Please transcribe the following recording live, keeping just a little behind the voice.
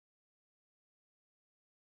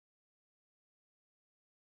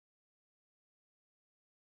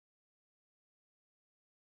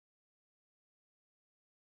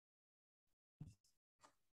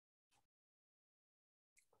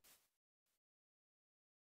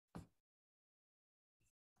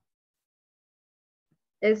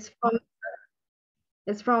It's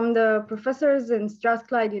from the professors in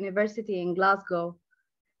Strathclyde University in Glasgow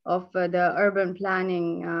of the urban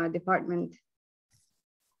planning department.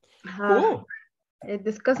 Cool. It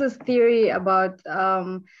discusses theory about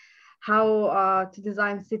how to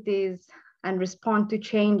design cities and respond to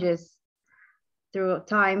changes through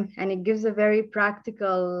time, and it gives a very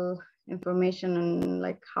practical information on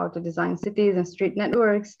like how to design cities and street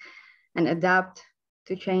networks and adapt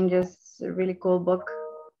to changes. It's a really cool book.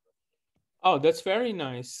 Oh, that's very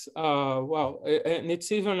nice. Wow, and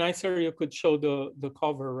it's even nicer. You could show the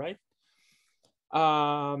cover, right?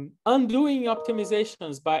 Undoing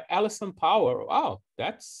Optimizations by Alison Power. Wow,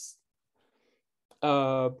 that's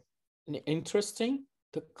interesting.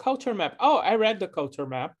 The culture map. Oh, I read the culture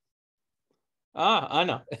map. Ah,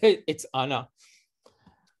 Anna. It's Anna.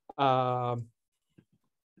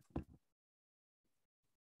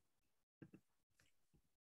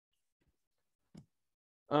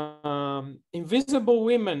 Invisible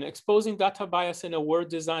Women, Exposing Data Bias in a World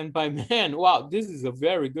Designed by Men. Wow, this is a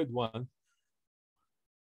very good one.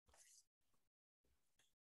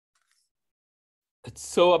 It's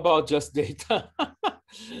so about just data.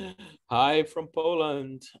 Hi from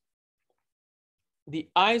Poland. The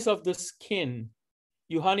Eyes of the Skin,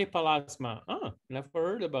 Juhani Palasma. Ah, never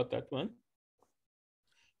heard about that one.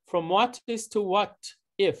 From What is to What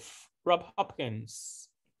If, Rob Hopkins.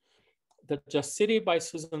 The Just City by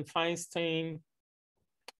Susan Feinstein.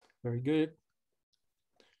 Very good.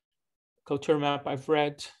 Culture Map I've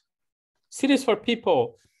read. Cities for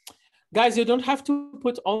People. Guys, you don't have to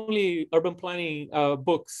put only urban planning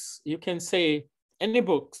books. You can say any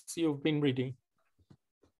books you've been reading.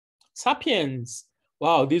 Sapiens.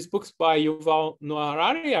 Wow, these books by Yuval Noah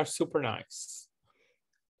Harari are super nice.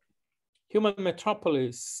 Human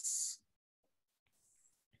Metropolis.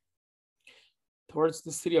 Towards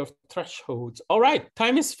the City of Thresholds. All right,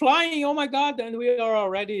 time is flying. Oh my God, and we are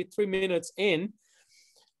already 3 minutes in.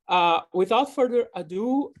 Without further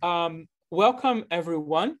ado, welcome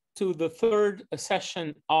everyone to the third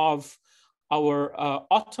session of our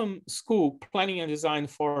autumn school planning and design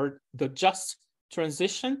for the just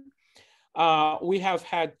transition. We have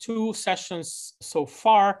had 2 sessions so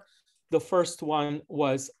far. The first one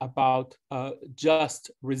was about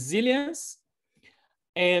just resilience.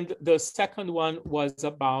 And the second one was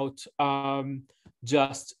about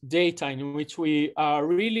just data, in which we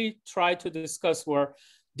really try to discuss where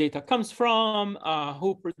data comes from,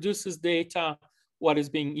 who produces data, what is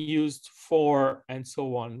being used for, and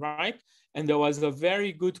so on, right? And there was a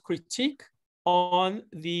very good critique on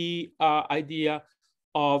the idea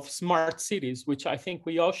of smart cities, which I think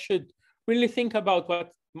we all should really think about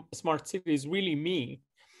what smart cities really mean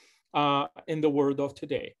in the world of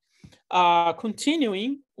today.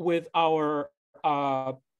 Continuing with our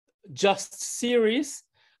Just series,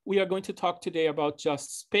 we are going to talk today about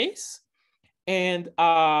just space. And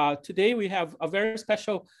today we have a very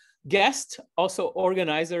special guest, also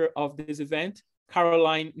organizer of this event,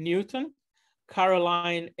 Caroline Newton.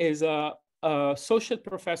 Caroline is a associate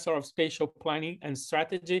professor of spatial planning and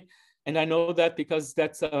strategy. And I know that because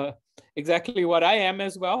that's exactly what I am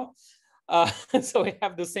as well. So we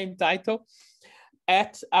have the same title.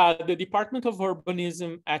 At the Department of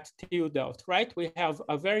Urbanism at TU Delft, right? We have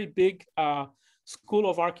a very big School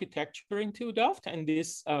of Architecture in TU Delft, and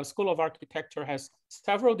this School of Architecture has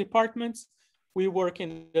several departments. We work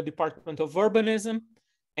in the Department of Urbanism,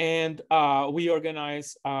 and we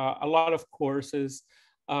organize a lot of courses.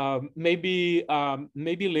 Maybe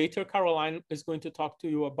later, Caroline is going to talk to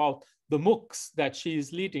you about the MOOCs that she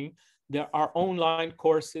is leading. There are online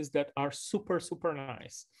courses that are super, super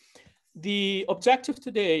nice. The objective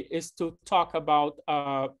today is to talk about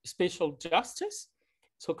spatial justice.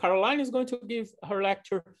 So Caroline is going to give her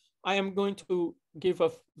lecture. I am going to give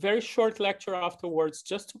a very short lecture afterwards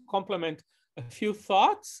just to complement a few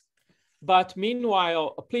thoughts. But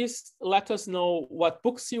meanwhile, please let us know what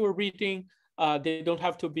books you are reading. They don't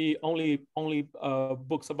have to be only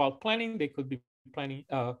books about planning. They could be planning,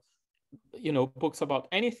 books about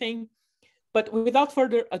anything. But without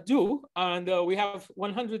further ado, and we have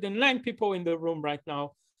 109 people in the room right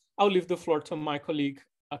now, I'll leave the floor to my colleague,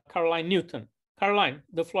 Caroline Newton. Caroline,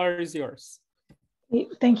 the floor is yours.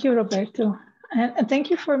 Thank you, Roberto. And thank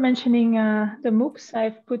you for mentioning the MOOCs.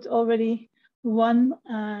 I've put already one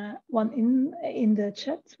in the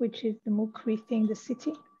chat, which is the MOOC Rethink the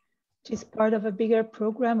City, which is part of a bigger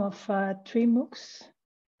program of 3 MOOCs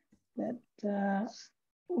that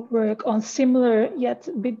work on similar yet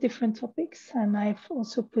a bit different topics. And I've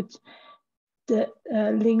also put the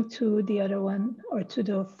link to the other one, or to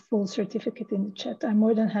the full certificate, in the chat. I'm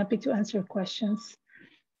more than happy to answer questions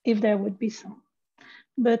if there would be some.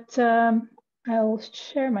 but I'll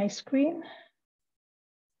share my screen.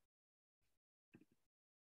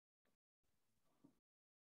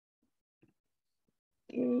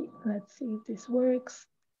 Okay, let's see if this works.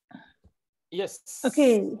 Yes.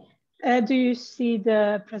 Okay, do you see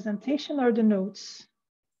the presentation or the notes?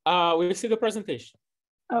 We see the presentation.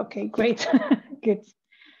 Okay, great, good.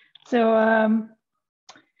 So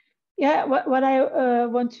yeah, what I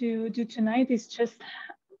want to do tonight is just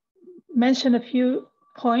mention a few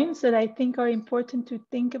points that I think are important to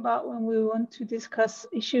think about when we want to discuss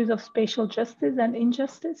issues of spatial justice and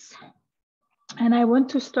injustice. And I want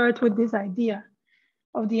to start with this idea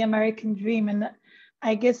of the American dream. And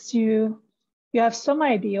I guess you have some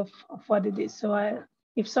idea of what it is. So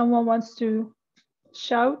if someone wants to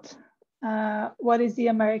shout, what is the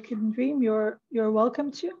American dream, you're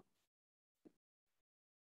welcome to.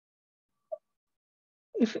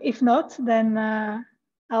 If not, then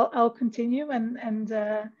I'll continue and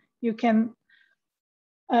you can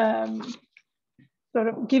sort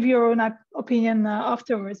of give your own opinion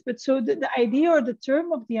afterwards. But so the idea or the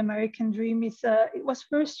term of the American dream is, it was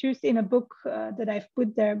first used in a book that I've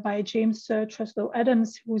put there by James Truslow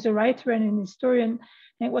Adams, who's a writer and an historian,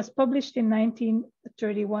 and it was published in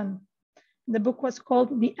 1931. The book was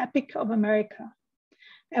called The Epic of America.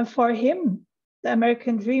 And for him, the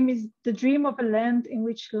American dream is the dream of a land in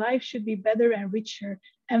which life should be better and richer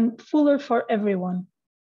and fuller for everyone.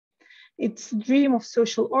 It's a dream of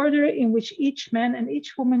social order in which each man and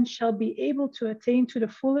each woman shall be able to attain to the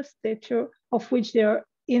fullest stature of which they are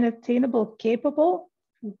inattainable capable.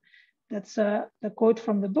 That's the quote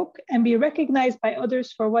from the book, and be recognized by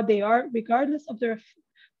others for what they are, regardless of their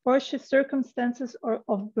fortunate circumstances or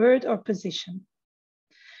of birth or position.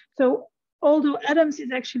 So although Adams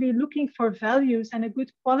is actually looking for values and a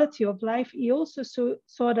good quality of life, he also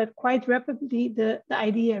saw that quite rapidly the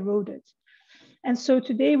idea eroded. And so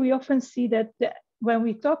today we often see that when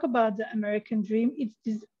we talk about the American dream, it's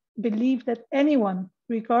this belief that anyone,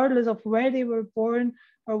 regardless of where they were born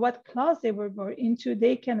or what class they were born into,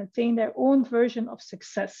 they can attain their own version of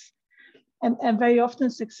success. And very often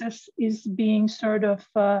success is being sort of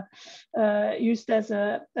used as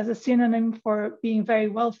a synonym for being very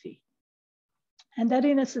wealthy. And that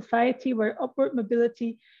in a society where upward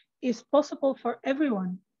mobility is possible for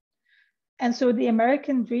everyone. And so the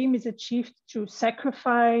American dream is achieved through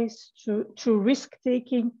sacrifice, through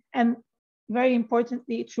risk-taking, and very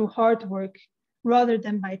importantly, through hard work, rather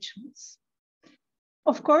than by chance.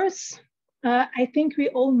 Of course, I think we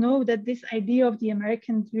all know that this idea of the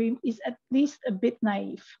American dream is at least a bit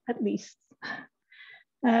naive, at least.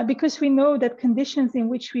 Because we know that conditions in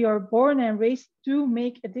which we are born and raised do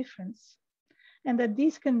make a difference. And that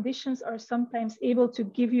these conditions are sometimes able to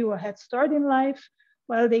give you a head start in life,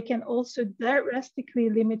 while they can also drastically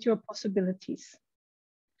limit your possibilities.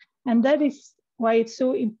 And that is why it's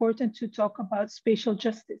so important to talk about spatial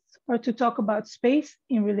justice, or to talk about space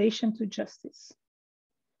in relation to justice.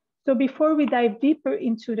 So before we dive deeper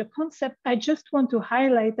into the concept, I just want to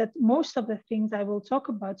highlight that most of the things I will talk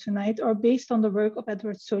about tonight are based on the work of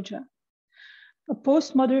Edward Soja, a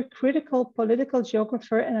postmodern critical political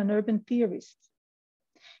geographer and an urban theorist.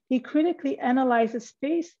 He critically analyzes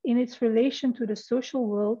space in its relation to the social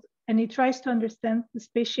world, and he tries to understand the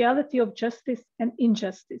spatiality of justice and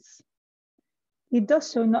injustice. He does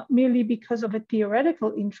so not merely because of a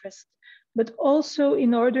theoretical interest, but also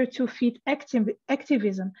in order to feed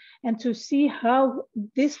activism and to see how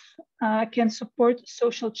this can support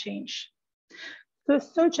social change. So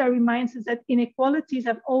Soja reminds us that inequalities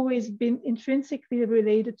have always been intrinsically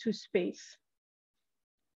related to space.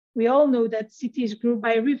 We all know that cities grew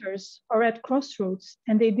by rivers or at crossroads,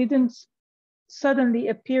 and they didn't suddenly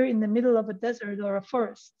appear in the middle of a desert or a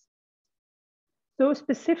forest. So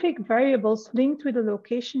specific variables linked with a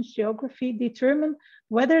location's geography determine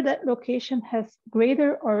whether that location has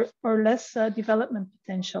greater or less development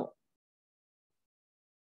potential.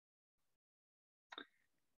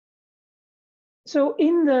 So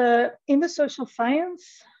in the social science,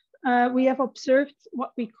 we have observed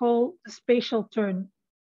what we call the spatial turn.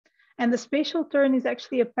 And the spatial turn is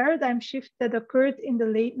actually a paradigm shift that occurred in the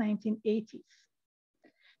late 1980s.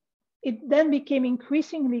 It then became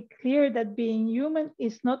increasingly clear that being human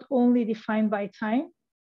is not only defined by time,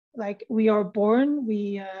 like we are born,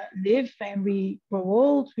 we live and we grow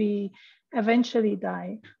old, we eventually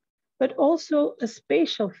die, but also a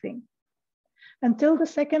spatial thing. Until the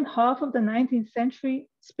second half of the 19th century,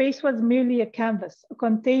 space was merely a canvas, a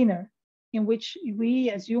container in which we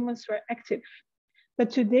as humans were active. But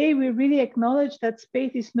today we really acknowledge that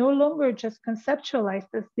space is no longer just conceptualized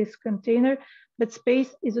as this container, but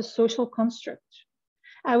space is a social construct.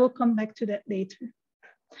 I will come back to that later.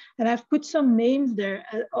 And I've put some names there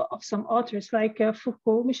of some authors like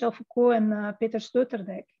Foucault, Michel Foucault and Peter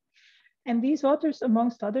Sloterdijk. And these authors,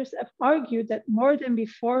 amongst others, have argued that more than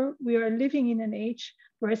before, we are living in an age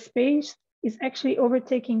where space is actually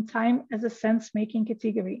overtaking time as a sense-making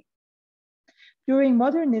category. During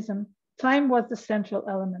modernism, time was the central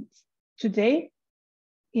element. Today,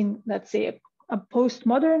 in, let's say, a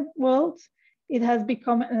postmodern world, it has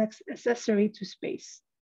become an accessory to space.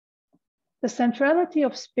 The centrality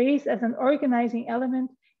of space as an organizing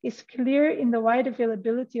element is clear in the wide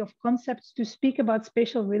availability of concepts to speak about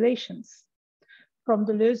spatial relations, from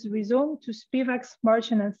Deleuze's rhizome to Spivak's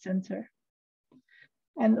margin and center.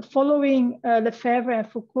 And following Lefebvre and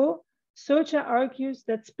Foucault, Soja argues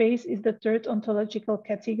that space is the third ontological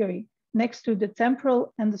category, next to the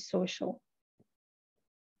temporal and the social.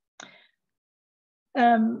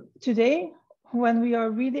 Today, when we are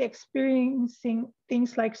really experiencing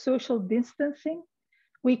things like social distancing,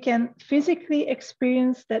 we can physically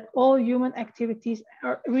experience that all human activities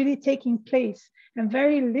are really taking place and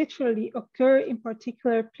very literally occur in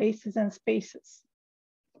particular places and spaces.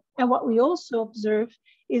 And what we also observe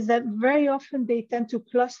is that very often they tend to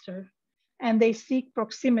cluster and they seek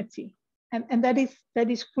proximity. And that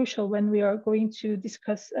is crucial when we are going to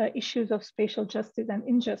discuss issues of spatial justice and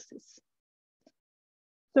injustice.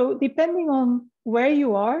 So depending on where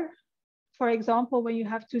you are, for example, when you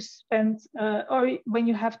have to spend or when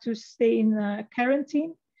you have to stay in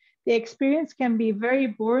quarantine, the experience can be very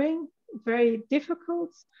boring, very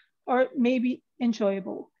difficult, or maybe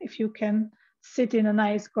enjoyable if you can sit in a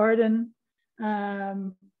nice garden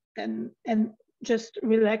and just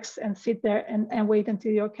relax and sit there and wait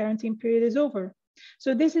until your quarantine period is over.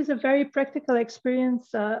 So this is a very practical experience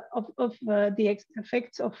of the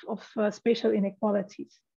effects of spatial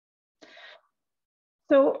inequalities.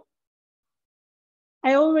 So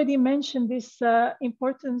I already mentioned this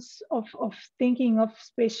importance of thinking of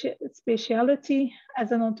spatiality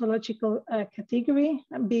as an ontological category,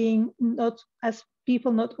 and being not as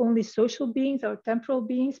people, not only social beings or temporal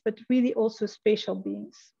beings, but really also spatial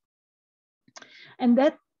beings. And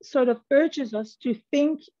that sort of urges us to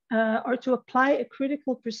think or to apply a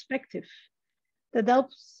critical perspective that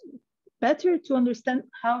helps better to understand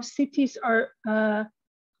how cities are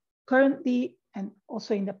currently and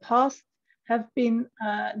also in the past have been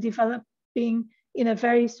developing in a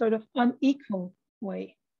very sort of unequal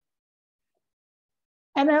way.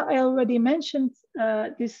 And I already mentioned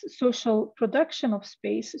this social production of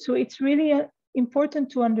space. So it's really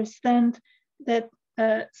important to understand that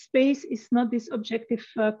space is not this objective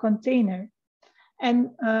container. And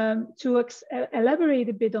to elaborate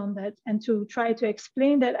a bit on that and to try to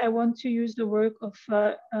explain that, I want to use the work of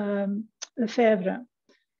Lefebvre.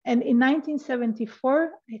 And in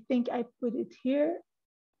 1974, I think I put it here.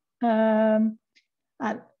 No,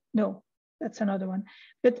 that's another one.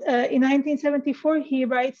 But in 1974, he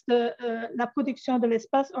writes La production de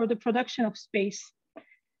l'espace, or the production of space.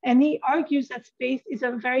 And he argues that space is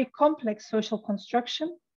a very complex social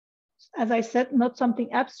construction. As I said, not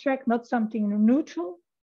something abstract, not something neutral.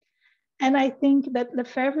 And I think that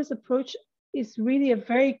Lefebvre's approach is really a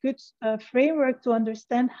very good framework to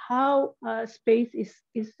understand how space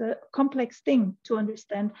is a complex thing to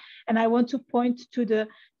understand. And I want to point to the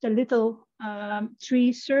little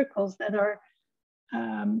 3 circles that are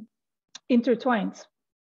intertwined.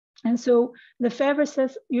 And so Lefebvre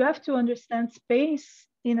says you have to understand space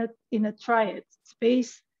in a triad: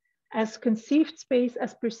 space as conceived space,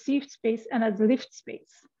 as perceived space, and as lived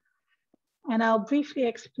space. And I'll briefly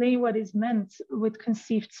explain what is meant with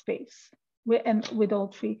conceived space and with all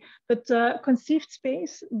 3. But conceived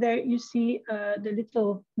space, there you see the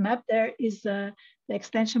little map there is the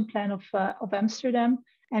extension plan of Amsterdam.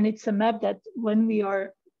 And it's a map that when we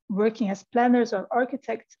are working as planners or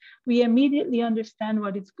architects, we immediately understand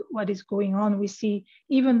what is going on. We see,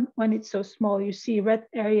 even when it's so small, you see red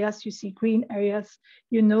areas, you see green areas.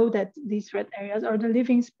 You know that these red areas are the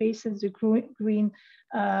living spaces, the green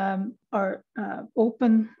are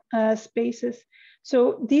open spaces.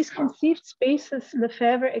 So these conceived spaces,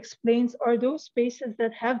 Lefebvre explains, are those spaces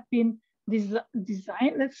that have been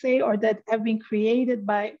designed, let's say, or that have been created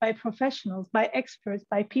by professionals, by experts,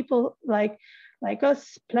 by people like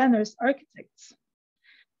us, planners, architects.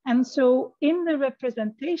 And so in the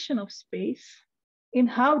representation of space, in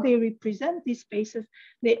how they represent these spaces,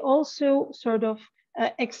 they also sort of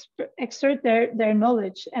exert their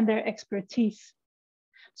knowledge and their expertise.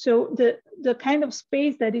 So the kind of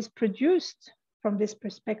space that is produced from this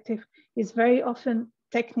perspective is very often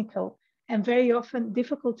technical and very often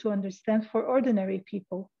difficult to understand for ordinary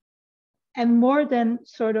people. And more than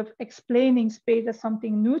sort of explaining space as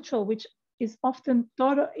something neutral, which is often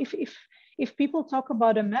thought of, if people talk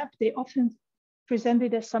about a map, they often present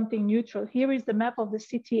it as something neutral. Here is the map of the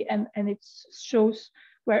city, and it shows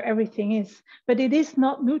where everything is. But it is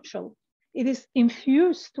not neutral. It is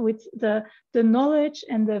infused with the knowledge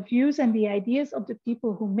and the views and the ideas of the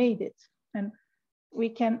people who made it. And we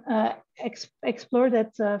can explore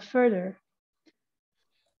that further.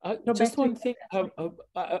 Just one thing, are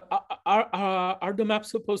the maps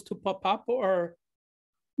supposed to pop up or?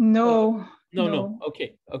 No. No.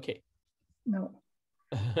 Okay. No.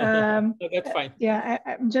 No, that's fine. Yeah,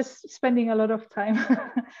 I'm just spending a lot of time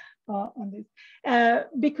on this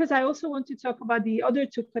because I also want to talk about the other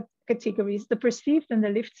two categories, the perceived and the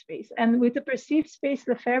lived space. And with the perceived space,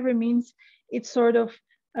 Lefebvre means it's sort of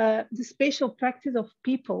the spatial practice of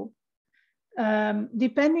people.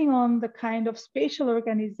 Depending on the kind of spatial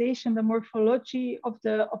organization, the morphology of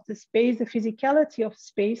the space, the physicality of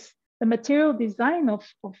space, the material design of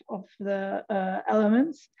the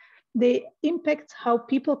elements, they impact how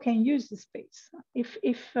people can use the space.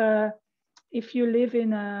 If you live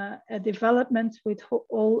in a development with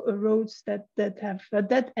all roads that have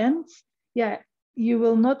dead ends, yeah, you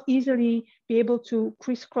will not easily be able to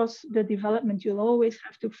crisscross the development. You'll always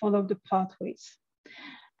have to follow the pathways.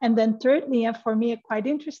 And then thirdly, and for me a quite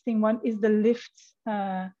interesting one, is the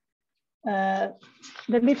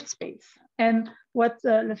lived space. And what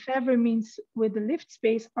Lefebvre means with the lived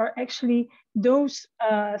space are actually those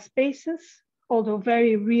spaces, although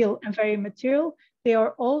very real and very material, they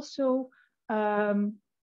are also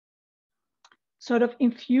sort of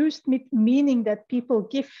infused with meaning that people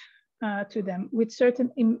give to them with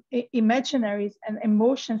certain imaginaries and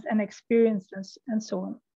emotions and experiences and so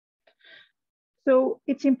on. So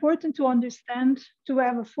it's important to understand, to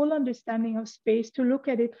have a full understanding of space, to look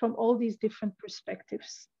at it from all these different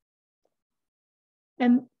perspectives.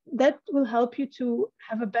 And that will help you to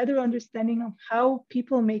have a better understanding of how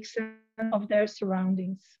people make sense of their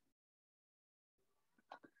surroundings.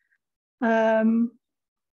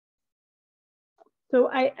 So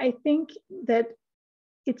I think that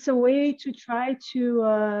it's a way to try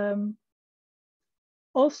to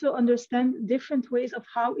also understand different ways of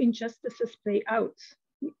how injustices play out.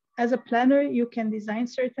 As a planner, you can design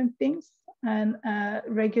certain things and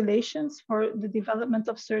regulations for the development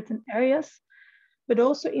of certain areas, but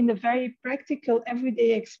also in the very practical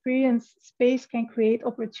everyday experience, space can create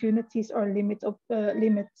opportunities or limit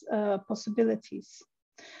possibilities.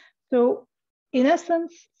 So in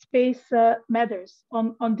essence, space matters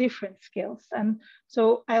on different scales. And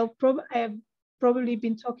so I have probably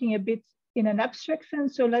been talking a bit in an abstract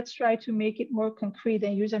sense, so let's try to make it more concrete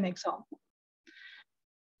and use an example.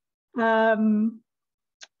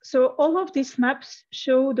 So all of these maps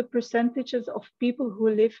show the percentages of people who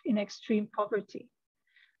live in extreme poverty.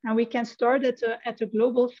 And we can start at a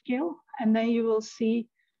global scale, and then you will see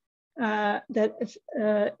that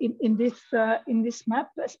in this map,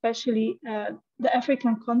 especially the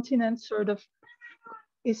African continent sort of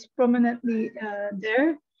is prominently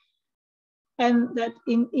there. And that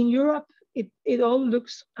in Europe, it all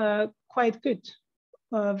looks quite good.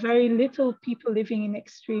 Very little people living in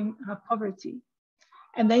extreme poverty.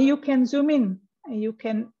 And then you can zoom in and you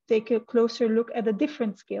can take a closer look at a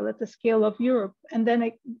different scale, at the scale of Europe. And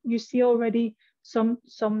then you see already some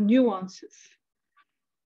nuances.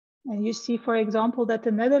 And you see, for example, that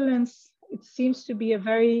the Netherlands, it seems to be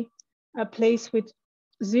a place with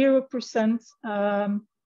 0%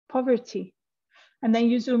 poverty. And then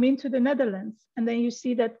you zoom into the Netherlands, and then you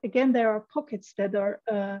see that, again, there are pockets that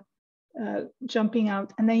are jumping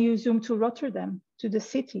out. And then you zoom to Rotterdam, to the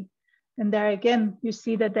city. And there again, you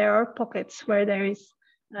see that there are pockets where there is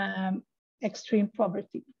extreme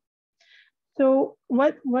poverty. So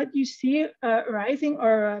what you see rising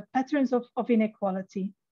are patterns of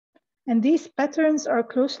inequality. And these patterns are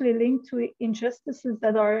closely linked to injustices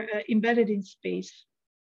that are embedded in space,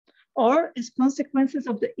 or as consequences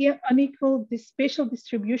of the unequal spatial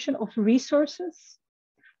distribution of resources,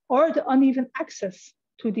 or the uneven access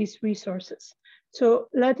to these resources. So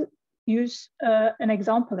let's use an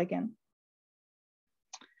example again.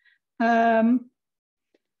 And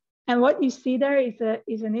what you see there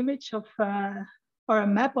is an image of, or a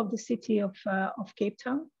map of the city of Cape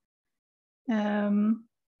Town,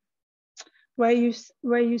 where you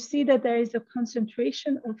see that there is a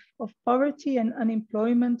concentration of poverty and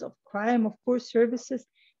unemployment, of crime, of poor services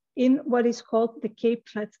in what is called the Cape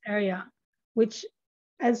Flats area, which,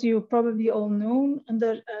 as you probably all know,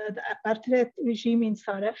 under the apartheid regime in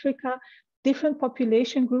South Africa, different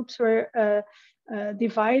population groups were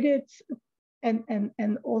divided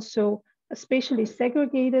and also spatially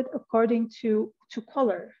segregated according to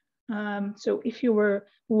color. So if you were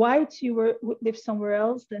white, you would live somewhere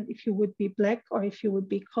else than if you would be black or if you would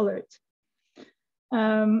be colored.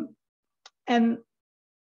 And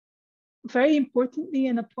very importantly,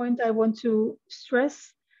 and a point I want to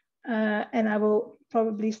stress, and I will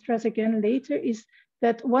probably stress again later, is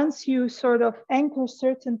that once you sort of anchor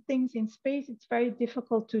certain things in space, it's very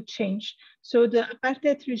difficult to change. So the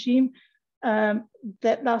apartheid regime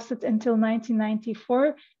that lasted until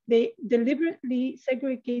 1994, they deliberately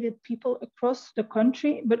segregated people across the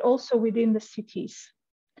country, but also within the cities.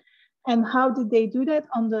 And how did they do that?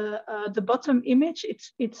 On the bottom image,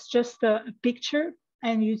 it's just a picture,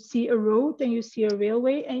 and you see a road and you see a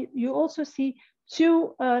railway, and you also see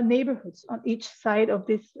two neighborhoods on each side of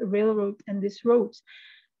this railroad and this road.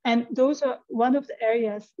 And those are, one of the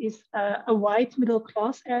areas is a white middle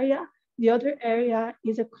class area. The other area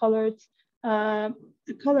is a colored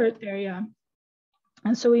area.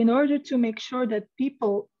 And so in order to make sure that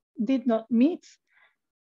people did not meet,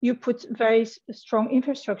 you put very strong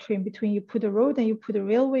infrastructure in between. You put a road and you put a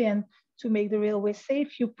railway, and to make the railway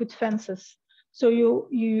safe, you put fences. So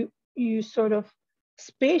you sort of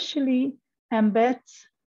spatially embed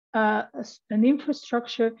an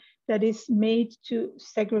infrastructure that is made to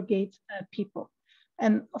segregate people.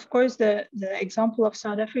 And of course, the example of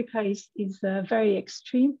South Africa is very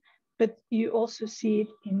extreme, but you also see it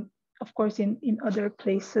in other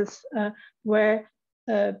places where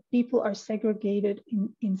people are segregated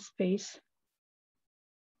in space.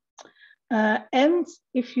 And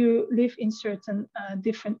if you live in certain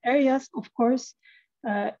different areas, of course,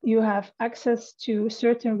 you have access to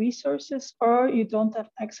certain resources, or you don't have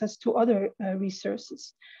access to other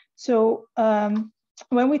resources. So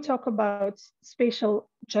when we talk about spatial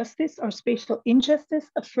justice or spatial injustice,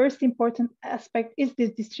 a first important aspect is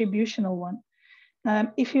this distributional one.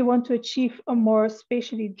 If you want to achieve a more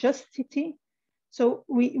spatially just city, so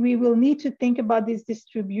we will need to think about this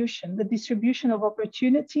distribution, the distribution of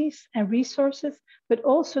opportunities and resources, but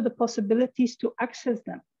also the possibilities to access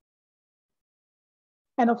them.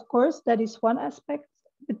 And of course, that is one aspect,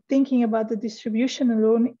 but thinking about the distribution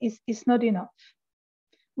alone is not enough.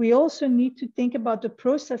 We also need to think about the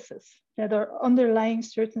processes that are underlying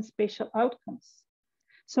certain spatial outcomes.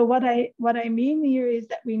 So what I mean here is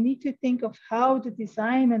that we need to think of how the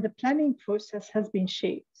design and the planning process has been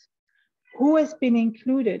shaped. Who has been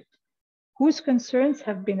included? Whose concerns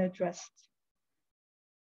have been addressed?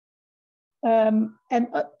 And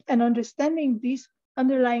understanding these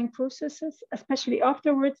underlying processes, especially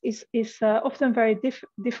afterwards, is often very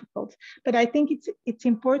difficult. But I think it's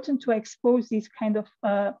important to expose these kind of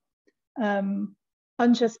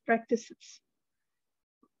unjust practices.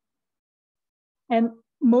 And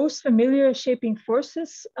most familiar shaping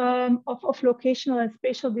forces of locational and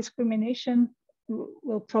spatial discrimination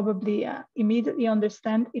will probably immediately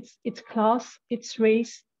understand it's class, it's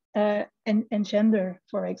race, and gender,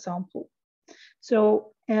 for example.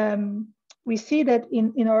 So we see that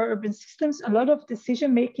in our urban systems, a lot of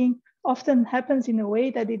decision-making often happens in a way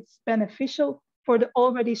that it's beneficial for the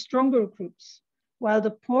already stronger groups, while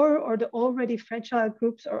the poor or the already fragile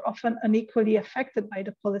groups are often unequally affected by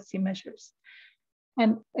the policy measures.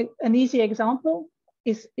 And an easy example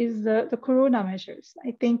is the Corona measures.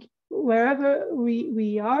 I think wherever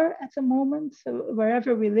we are at the moment, so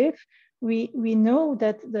wherever we live, we know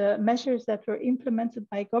that the measures that were implemented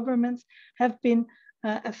by governments have been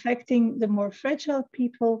affecting the more fragile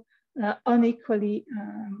people unequally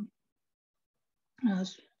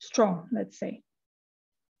strong, let's say.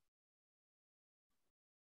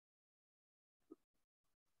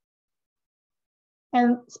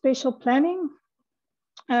 And spatial planning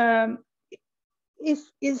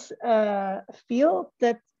is a field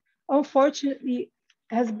that unfortunately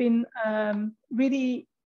has been really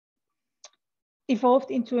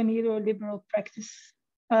evolved into a neoliberal practice,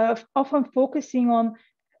 often focusing on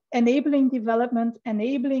enabling development,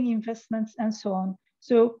 enabling investments, and so on.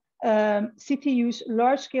 So city use,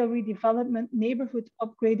 large-scale redevelopment, neighborhood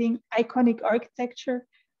upgrading, iconic architecture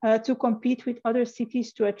to compete with other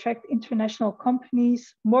cities to attract international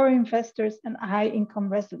companies, more investors, and high-income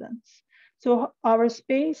residents. So our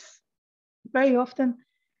space very often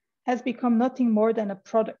has become nothing more than a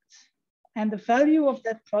product. And the value of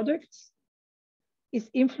that product is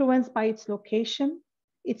influenced by its location,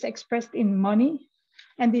 it's expressed in money,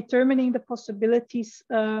 and determining the possibilities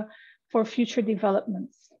for future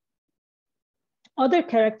developments. Other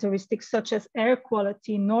characteristics such as air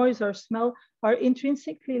quality, noise, or smell are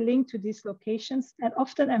intrinsically linked to these locations and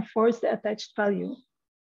often enforce the attached value.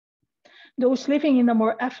 Those living in the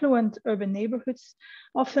more affluent urban neighborhoods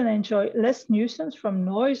often enjoy less nuisance from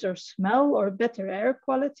noise or smell or better air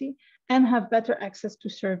quality and have better access to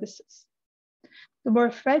services. The more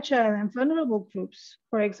fragile and vulnerable groups,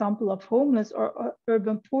 for example, of homeless or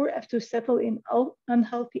urban poor, have to settle in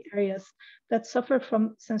unhealthy areas that suffer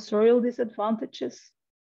from sensorial disadvantages,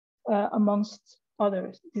 amongst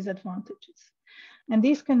other disadvantages. And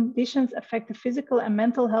these conditions affect the physical and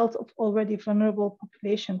mental health of already vulnerable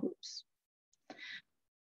population groups.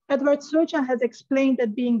 Edward Soja has explained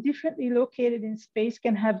that being differently located in space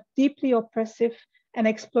can have deeply oppressive and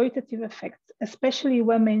exploitative effects, especially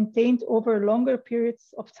when maintained over longer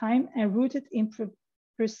periods of time and rooted in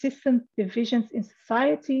persistent divisions in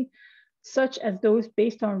society, such as those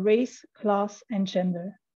based on race, class, and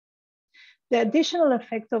gender. The additional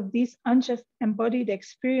effect of these unjust embodied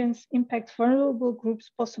experience impact vulnerable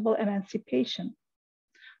groups' possible emancipation.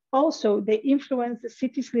 Also, they influence the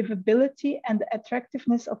city's livability and the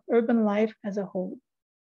attractiveness of urban life as a whole.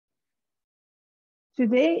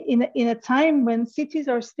 Today, in a time when cities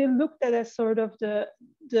are still looked at as sort of the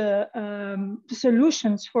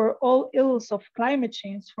solutions for all ills of climate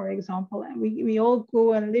change, for example, and we all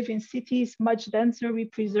go and live in cities much denser, we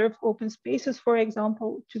preserve open spaces, for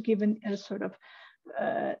example, to give a sort of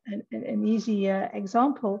an easy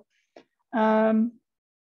example,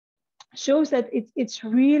 shows that it's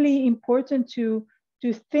really important to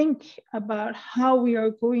think about how we are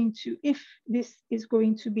going to, if this is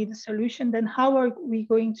going to be the solution, then how are we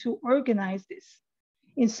going to organize this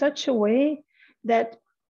in such a way that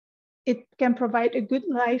it can provide a good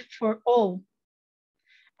life for all.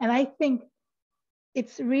 And I think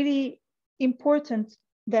it's really important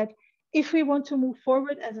that if we want to move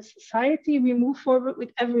forward as a society, we move forward with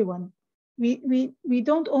everyone. We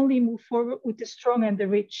don't only move forward with the strong and the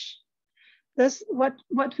rich. Thus,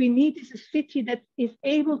 what we need is a city that is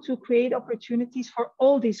able to create opportunities for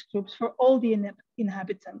all these groups, for all the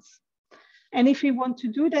inhabitants. And if we want to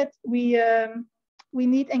do that, we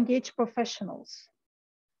need engaged professionals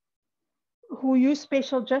who use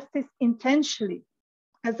spatial justice intentionally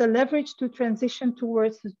as a leverage to transition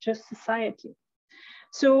towards a just society.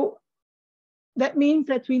 So that means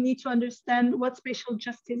that we need to understand what spatial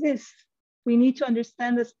justice is. We need to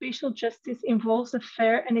understand that spatial justice involves a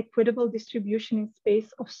fair and equitable distribution in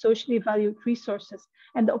space of socially valued resources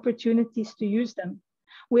and the opportunities to use them.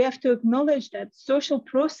 We have to acknowledge that social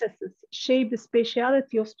processes shape the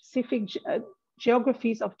spatiality of specific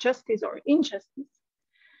geographies of justice or injustice,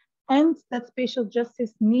 and that spatial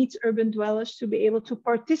justice needs urban dwellers to be able to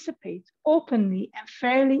participate openly and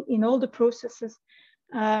fairly in all the processes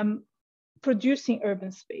producing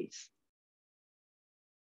urban space.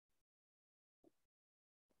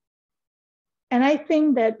 And I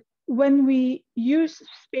think that when we use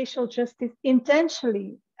spatial justice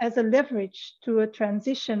intentionally as a leverage to a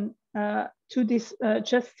transition to this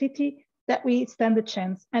just city, that we stand a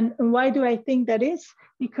chance. And why do I think that is?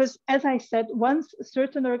 Because as I said, once a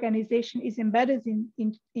certain organization is embedded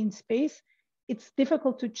in space, it's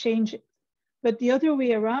difficult to change it. But the other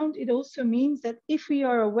way around, it also means that if we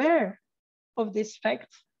are aware of this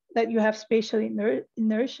fact, that you have spatial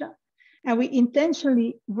inertia, and we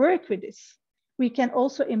intentionally work with this, we can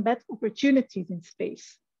also embed opportunities in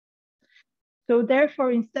space. So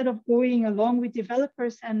therefore, instead of going along with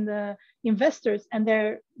developers and investors and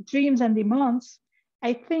their dreams and demands,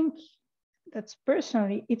 I think that's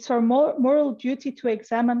personally, it's our moral duty to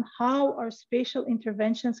examine how our spatial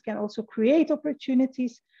interventions can also create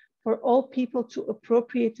opportunities for all people to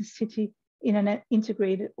appropriate the city in an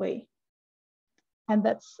integrated way. And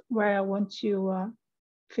that's where I want to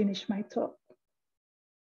finish my talk.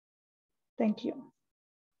 Thank you.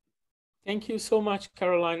 Thank you so much,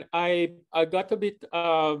 Caroline. I got a bit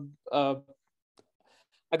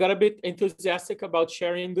enthusiastic about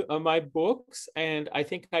sharing my books, and I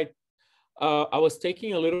think I was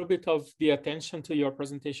taking a little bit of the attention to your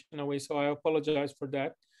presentation away, so I apologize for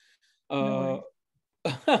that. No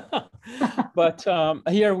but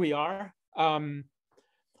here we are.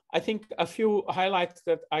 I think a few highlights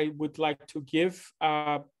that I would like to give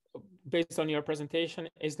based on your presentation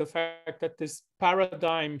is the fact that this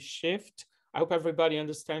paradigm shift, I hope everybody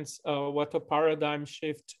understands what a paradigm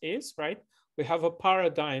shift is, right? We have a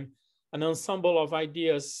paradigm, an ensemble of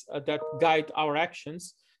ideas that guide our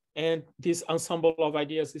actions. And this ensemble of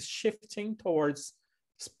ideas is shifting towards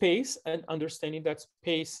space and understanding that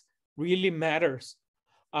space really matters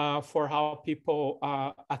for how people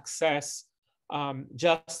access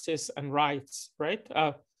justice and rights, right?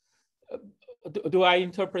 Do I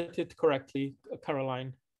interpret it correctly,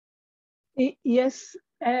 Caroline? Yes,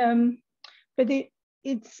 but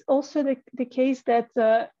it's also the case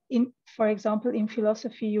that for example, in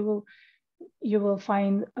philosophy, you will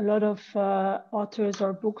find a lot of authors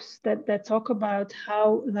or books that talk about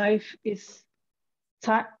how life is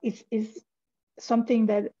something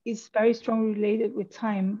that is very strongly related with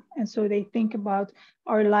time. And so they think about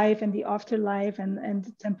our life and the afterlife and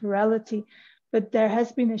the temporality. But there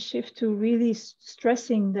has been a shift to really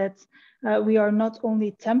stressing that we are not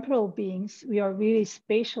only temporal beings, we are really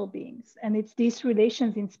spatial beings. And it's these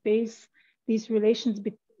relations in space, these relations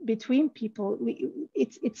between people,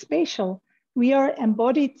 it's spatial. We are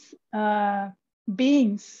embodied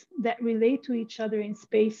beings that relate to each other in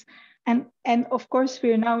space. And of course,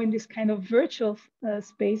 we're now in this kind of virtual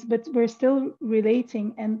space, but we're still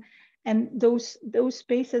relating, and those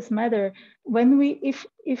spaces matter. When if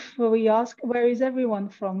we ask, where is everyone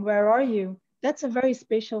from? Where are you? That's a very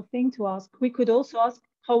spatial thing to ask. We could also ask,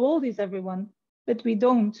 how old is everyone? But we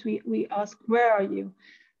don't. We ask, where are you?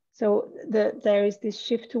 So there is this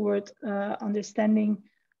shift toward understanding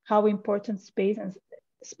how important space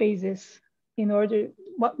is. In order,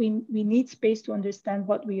 what we need space to understand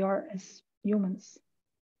what we are as humans.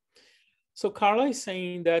 So Carla is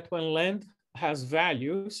saying that when land has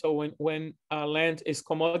value, so when land is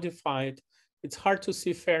commodified, it's hard to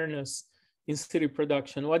see fairness in city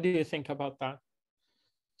production. What do you think about that?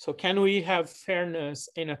 So can we have fairness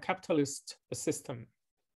in a capitalist system?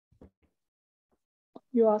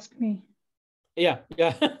 You ask me. Yeah.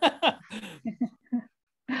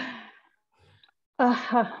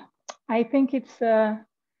 I think it's, I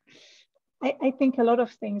think a lot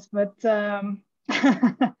of things, but I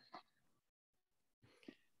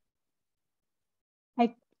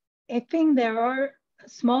think there are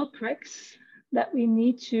small cracks that we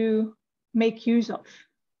need to make use of,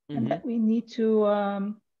 and that we need to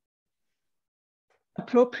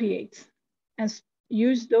appropriate and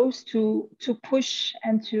use those to push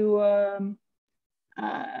and to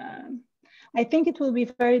I think it will be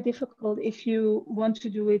very difficult if you want to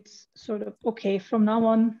do it sort of, okay, from now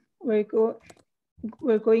on, we're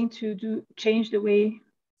going to change the way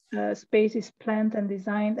space is planned and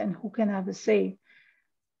designed and who can have a say.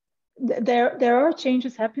 There are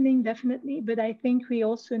changes happening, definitely, but I think we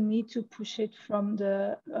also need to push it from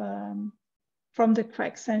the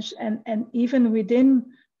cracks, and even within,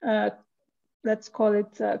 let's call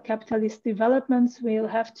it capitalist developments, we'll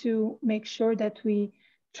have to make sure that we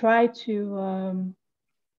try to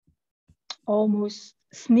almost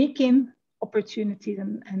sneak in opportunities,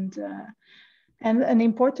 and an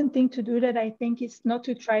important thing to do that, I think, is not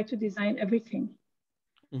to try to design everything,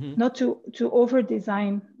 not to over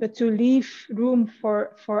design, but to leave room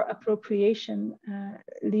for appropriation,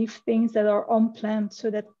 leave things that are unplanned so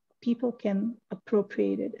that people can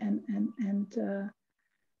appropriate it,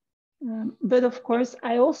 but of course,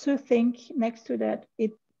 I also think next to that,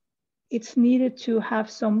 it's needed to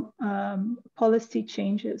have some policy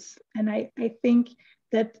changes. And I think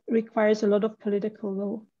that requires a lot of political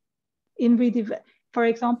will. For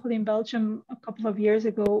example, in Belgium, a couple of years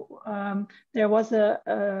ago, there was a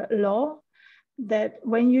law that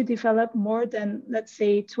when you develop more than, let's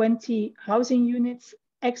say, 20 housing units,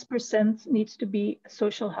 X% needs to be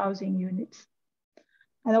social housing units.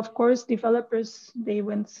 And of course, developers, they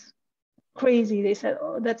went crazy. They said,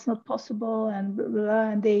 oh, that's not possible, and blah, blah,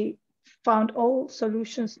 and they found all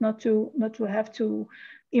solutions not to have to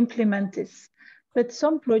implement this. But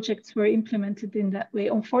some projects were implemented in that way.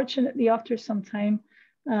 Unfortunately, after some time,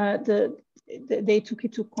 they took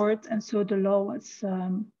it to court, and so the law was,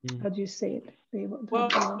 how do you say it? Well,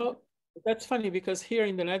 that's funny, because here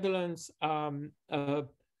in the Netherlands,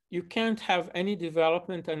 you can't have any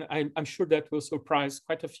development, and I'm sure that will surprise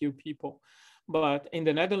quite a few people. But in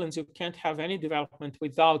the Netherlands, you can't have any development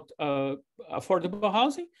without affordable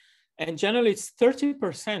housing. And generally, it's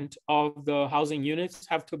 30% of the housing units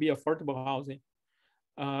have to be affordable housing.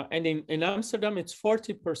 And in Amsterdam, it's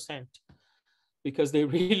 40%, because they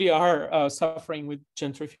really are suffering with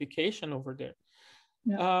gentrification over there.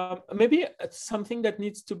 Yeah. Maybe something that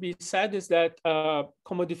needs to be said is that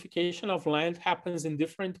commodification of land happens in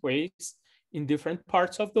different ways in different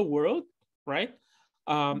parts of the world, right?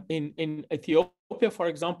 In Ethiopia, for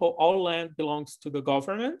example, all land belongs to the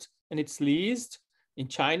government and it's leased. In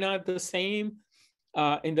China, the same.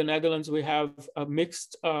 In the Netherlands, we have a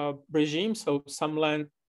mixed regime. So some land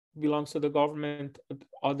belongs to the government,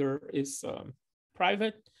 other is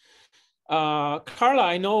private. Carla,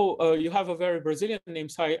 I know you have a very Brazilian name,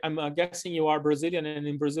 so I'm guessing you are Brazilian, and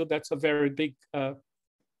in Brazil, that's a very big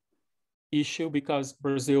issue because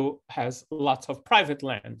Brazil has lots of private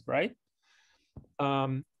land, right?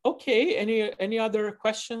 Okay, any other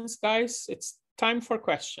questions, guys? It's time for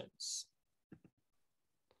questions.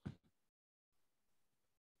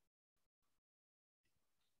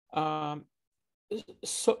 So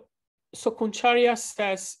Kuncharia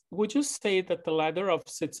says, would you say that the ladder of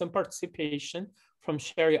citizen participation from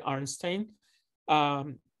Sherry Arnstein,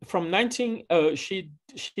 she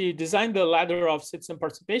designed the ladder of citizen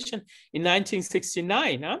participation in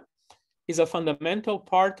 1969, huh? Is a fundamental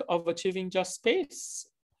part of achieving just space.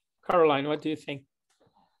 Caroline, what do you think?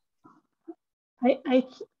 I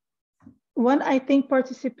think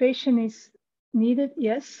participation is needed,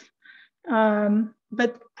 yes.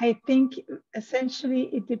 But I think essentially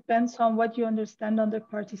it depends on what you understand under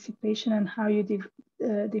participation and how you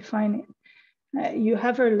define it. You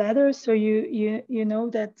have a ladder, so you know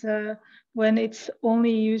that when it's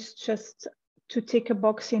only used just to tick a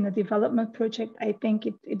box in a development project, I think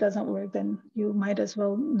it doesn't work. Then you might as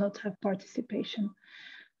well not have participation.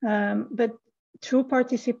 But true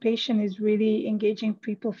participation is really engaging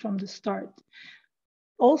people from the start.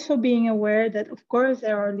 Also being aware that, of course,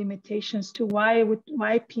 there are limitations to why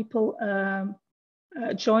people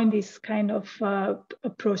join these kind of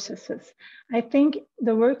processes. I think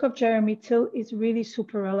the work of Jeremy Till is really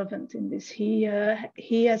super relevant in this. He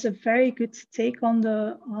has a very good take on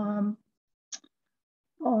the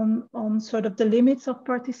on sort of the limits of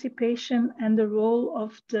participation and the role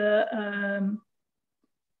of the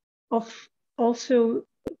of also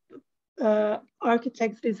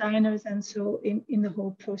architects, designers, and so in the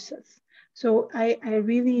whole process. So I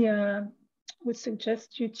really would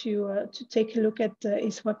suggest you to take a look at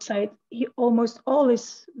his website. Almost all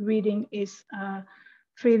his reading is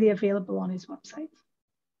freely available on his website.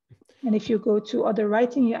 And if you go to other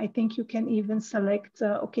writing, I think you can even select,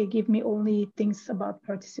 okay, give me only things about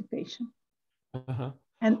participation.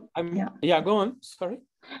 And yeah, go on, sorry.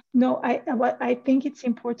 No, I think it's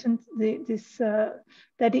important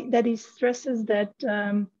that he stresses that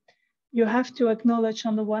you have to acknowledge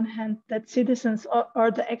on the one hand that citizens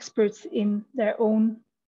are the experts in their own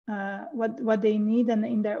what they need and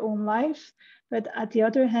in their own life, but at the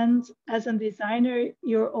other hand, as a designer,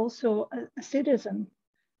 you're also a citizen,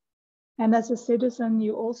 and as a citizen,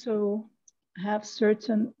 you also have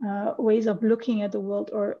certain ways of looking at the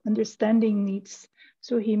world or understanding needs.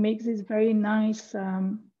 So he makes this very nice,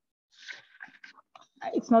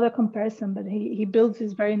 it's not a comparison, but he builds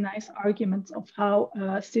this very nice argument of how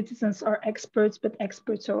citizens are experts, but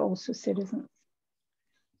experts are also citizens.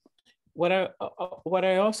 What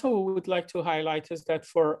I also would like to highlight is that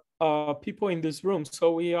for people in this room,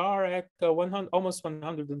 so we are at almost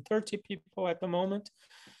 130 people at the moment.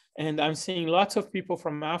 And I'm seeing lots of people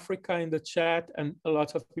from Africa in the chat and a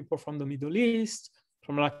lot of people from the Middle East,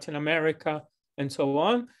 from Latin America, and so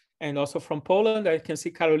on. And also from Poland, I can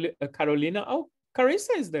see Carolina. Oh,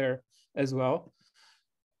 Carissa is there as well.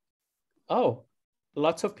 Oh,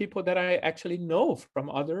 lots of people that I actually know from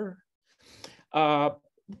other.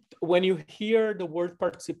 When you hear the word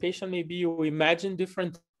participation, maybe you imagine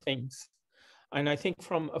different things. And I think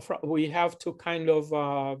we have to kind of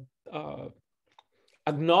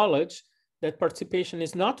acknowledge that participation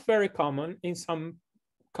is not very common in some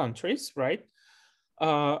countries, right?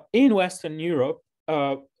 In Western Europe,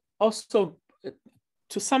 also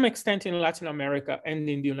to some extent in Latin America and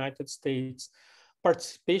in the United States,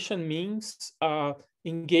 participation means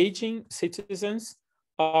engaging citizens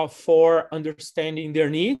for understanding their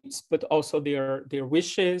needs, but also their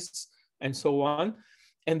wishes and so on.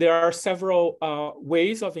 And there are several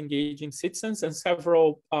ways of engaging citizens and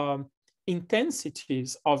several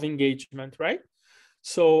intensities of engagement, right?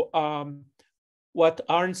 So what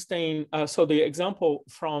Arnstein, so the example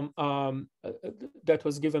from that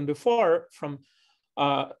was given before from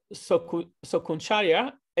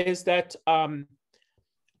Kuncharia is that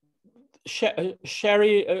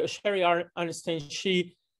Sherry Arnstein,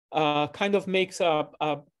 she kind of makes a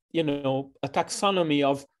taxonomy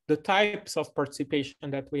of the types of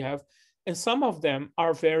participation that we have, and some of them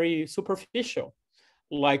are very superficial,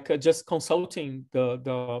 like just consulting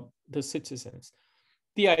the citizens.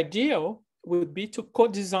 The ideal would be to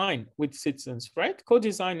co-design with citizens, right?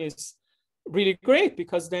 Co-design is really great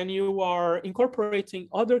because then you are incorporating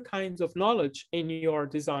other kinds of knowledge in your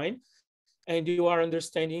design and you are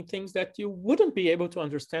understanding things that you wouldn't be able to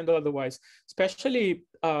understand otherwise, especially,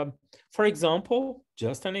 for example,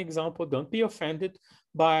 just an example, don't be offended,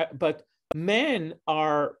 but men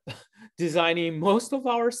are designing most of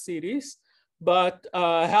our cities, but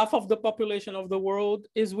half of the population of the world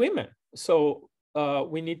is women. So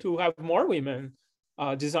we need to have more women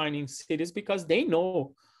designing cities because they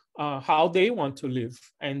know how they want to live,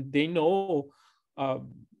 and they know,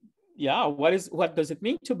 what does it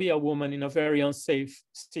mean to be a woman in a very unsafe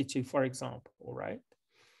city, for example, right?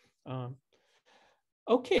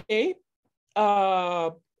 Okay.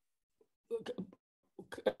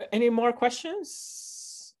 Any more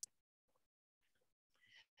questions?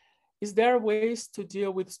 Is there ways to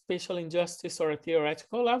deal with spatial injustice or a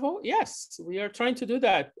theoretical level? Yes, we are trying to do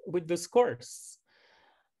that with this course.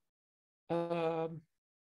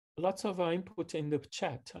 Lots of input in the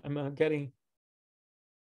chat. I'm getting.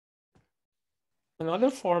 Another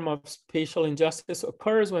form of spatial injustice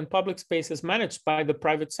occurs when public space is managed by the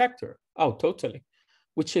private sector. Oh, totally,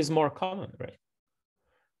 which is more common, right?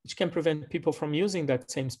 Which can prevent people from using that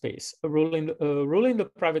same space. Ruling the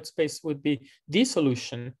private space would be the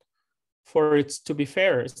solution for it to be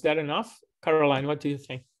fair. Is that enough? Caroline, what do you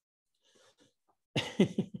think?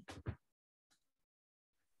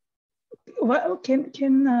 Well,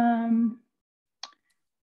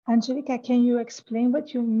 Angelica, can you explain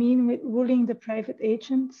what you mean with ruling the private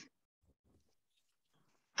agents?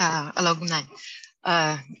 Hello, good night.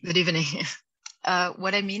 Good evening.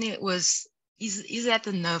 What I mean is that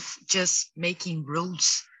enough just making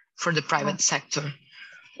rules for the private sector,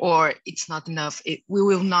 or it's not enough? We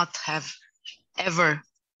will not have ever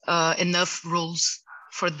enough rules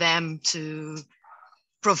for them to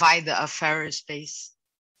provide a fairer space,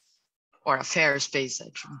 or a fair space,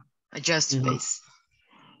 actually, a just space.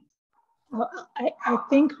 Well, I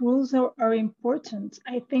think rules are important.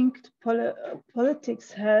 I think politics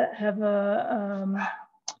have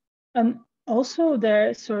also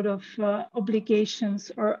their sort of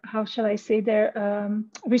obligations, or how shall I say, their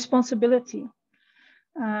responsibility.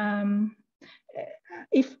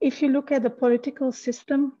 If you look at the political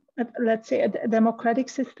system, let's say a democratic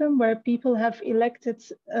system where people have elected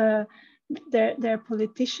their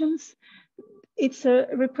politicians, it's a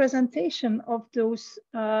representation of those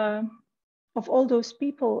of all those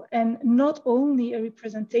people, and not only a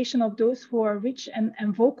representation of those who are rich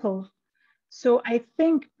and vocal. So I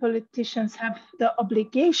think politicians have the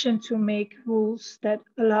obligation to make rules that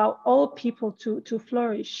allow all people to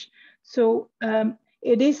flourish. So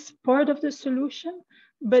it is part of the solution,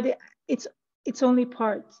 but it's only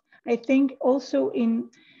part. I think also in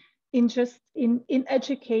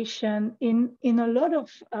education, in a lot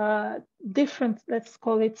of different, let's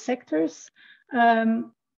call it, sectors,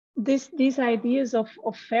 these ideas of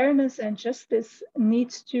fairness and justice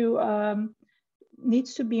needs to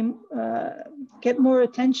be get more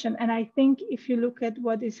attention. And I think if you look at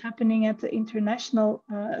what is happening at the international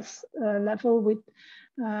level with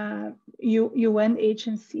UN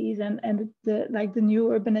agencies and the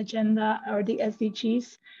new urban agenda or the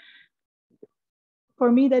SDGs,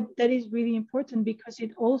 for me that is really important, because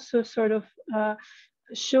it also sort of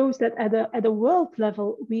shows that at a world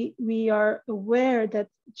level we are aware that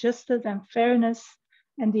justice and fairness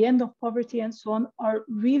and the end of poverty and so on are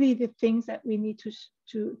really the things that we need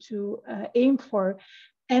to aim for.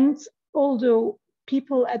 And although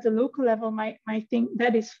people at the local level might think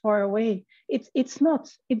that is far away, it's not.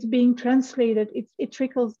 It's being translated. It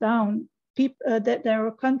trickles down. That there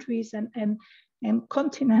are countries and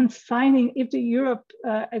continents signing. If Europe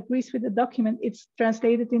agrees with the document, it's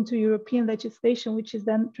translated into European legislation, which is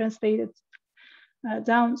then translated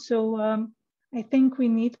down. So I think we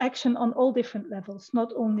need action on all different levels,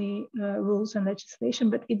 not only rules and legislation,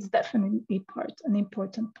 but it's definitely an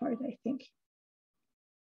important part, I think.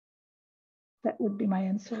 That would be my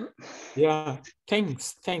answer. Yeah,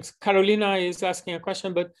 thanks. Carolina is asking a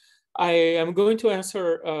question, but I am going to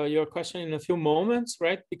answer your question in a few moments,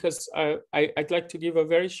 right? Because I'd like to give a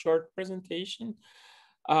very short presentation.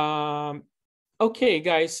 Okay,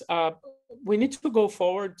 guys, we need to go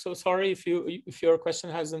forward. So sorry if your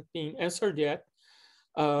question hasn't been answered yet.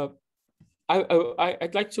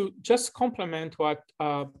 I'd like to just complement what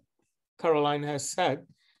Caroline has said,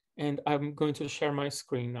 and I'm going to share my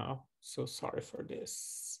screen now. So sorry for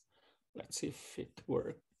this. Let's see if it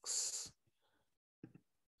works.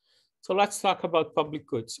 So let's talk about public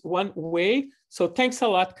goods. One way, so thanks a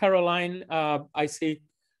lot, Caroline. I see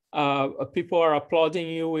people are applauding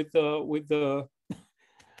you with the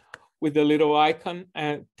little icon.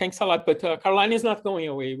 And thanks a lot, but Caroline is not going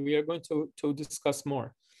away. We are going to discuss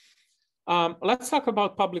more. Let's talk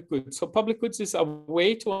about public goods. So public goods is a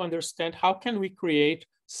way to understand how can we create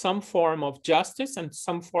some form of justice and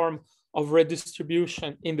some form of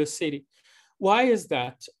redistribution in the city. Why is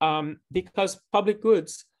that? Because public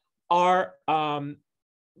goods are,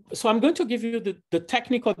 so I'm going to give you the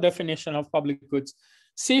technical definition of public goods,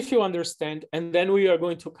 see if you understand, and then we are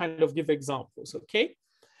going to kind of give examples, okay?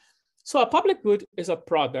 So a public good is a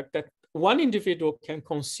product that one individual can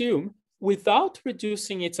consume without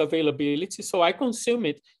reducing its availability. So I consume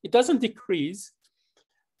it, it doesn't decrease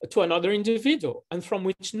to another individual, and from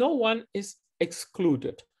which no one is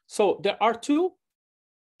excluded. So there are two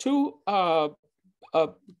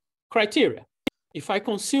criteria. If I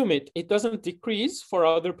consume it, it doesn't decrease for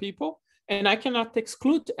other people, and I cannot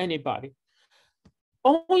exclude anybody.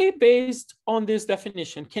 Only based on this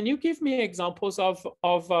definition, can you give me examples of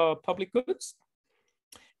public goods?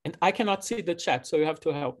 And I cannot see the chat, so you have to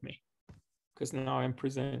help me, because now I'm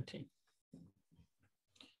presenting.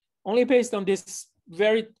 Only based on this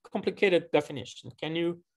very complicated definition. Can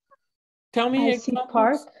you tell me examples?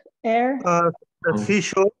 Park, air.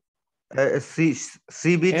 Seashore,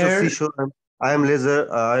 sea beach or seashore. I am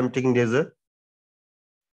leisure. I am taking leisure.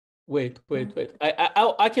 Wait.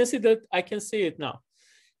 I can see that. I can see it now.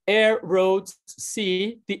 Air, roads,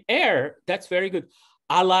 sea. The air. That's very good.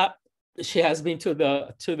 Ala, she has been to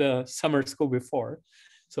the summer school before,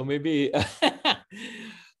 so maybe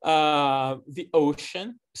the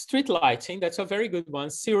ocean, street lighting. That's a very good one.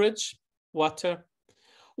 Sewage, water.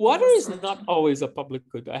 Water is not always a public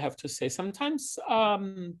good, I have to say. Sometimes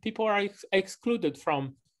people are excluded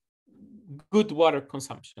from good water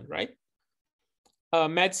consumption, right?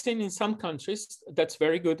 Medicine in some countries, that's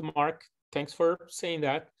very good, Mark. Thanks for saying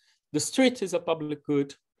that. The street is a public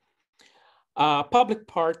good. Public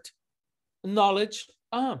part, knowledge.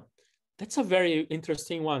 That's a very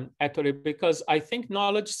interesting one, Ettore, because I think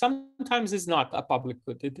knowledge sometimes is not a public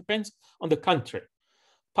good. It depends on the country.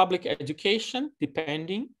 Public education,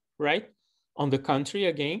 depending, right, on the country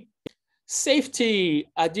again. Safety,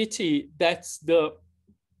 Aditi, that's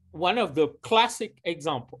one of the classic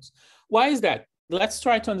examples. Why is that? Let's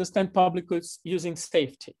try to understand public goods using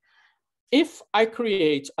safety. If I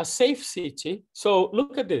create a safe city, so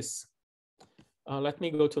look at this. Let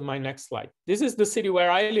me go to my next slide. This is the city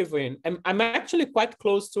where I live in. And I'm actually quite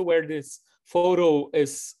close to where this photo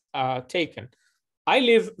is taken. I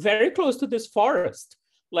live very close to this forest.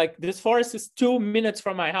 Like this forest is 2 minutes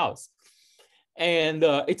from my house. And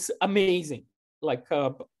it's amazing. Like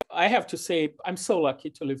I have to say, I'm so lucky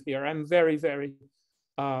to live here. I'm very, very,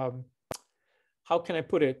 how can I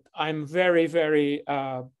put it? I'm very, very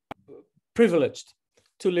privileged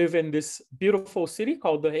to live in this beautiful city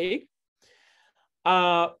called The Hague.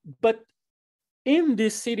 But in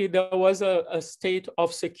this city, there was a state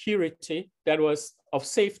of security of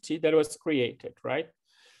safety that was created, right?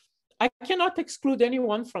 I cannot exclude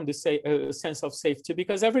anyone from the sense of safety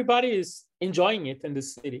because everybody is enjoying it in the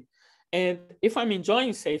city. And if I'm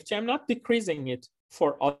enjoying safety, I'm not decreasing it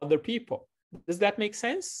for other people. Does that make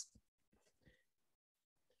sense?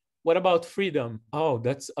 What about freedom? Oh,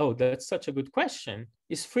 that's such a good question.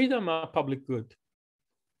 Is freedom a public good?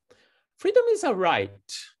 Freedom is a right.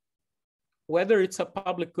 Whether it's a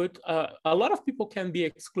public good, a lot of people can be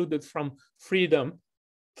excluded from freedom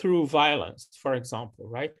through violence, for example,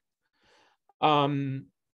 right? The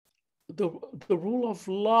rule of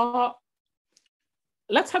law.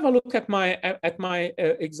 Let's have a look at my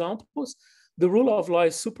examples. The rule of law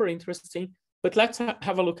is super interesting, but let's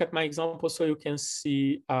have a look at my example so you can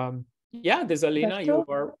see. Yeah, Desalina, you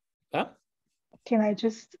are. Can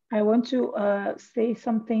I want to say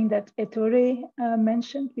something that Ettore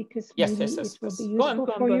mentioned because maybe it will be useful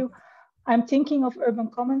for you. I'm thinking of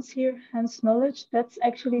urban commons here, hence knowledge. That's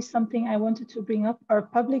actually something I wanted to bring up. Are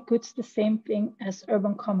public goods the same thing as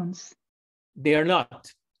urban commons? They are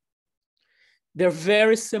not. They're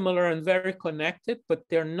very similar and very connected, but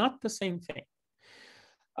they're not the same thing.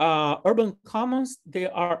 Urban commons, they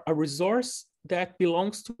are a resource that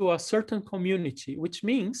belongs to a certain community, which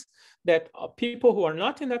means that people who are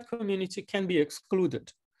not in that community can be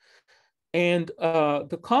excluded. And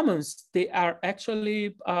the commons, they are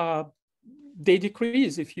actually, they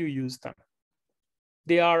decrease if you use them.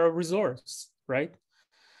 They are a resource, right?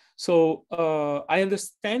 So I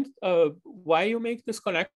understand why you make this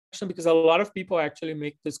connection, because a lot of people actually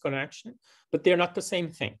make this connection, but they're not the same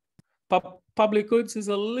thing. Public goods is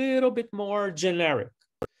a little bit more generic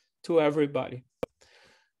to everybody.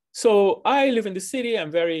 So I live in the city.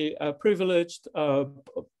 I'm very privileged. I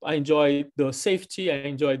enjoy the safety. I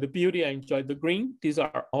enjoy the beauty. I enjoy the green. These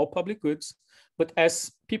are all public goods. But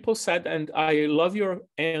as people said, and I love your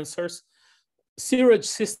answers, sewage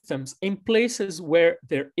systems in places where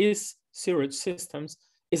there is sewage systems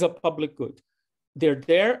is a public good. They're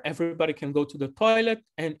there. Everybody can go to the toilet,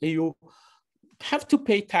 and you have to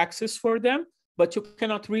pay taxes for them, but you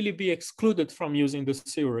cannot really be excluded from using the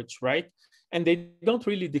sewage, right? And they don't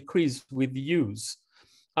really decrease with use.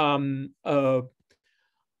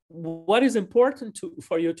 What is important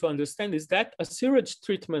for you to understand is that a sewage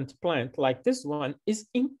treatment plant like this one is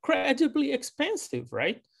incredibly expensive,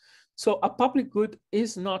 right? So a public good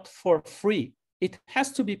is not for free. It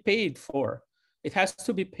has to be paid for. It has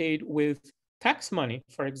to be paid with tax money,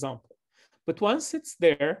 for example. But once it's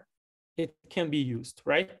there, it can be used,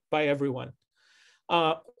 right, by everyone.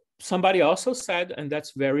 somebody also said, and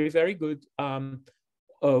that's very, very good,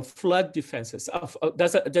 flood defenses.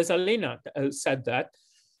 Desalina said that.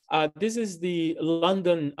 This is the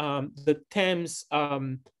London, the Thames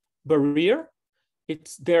barrier.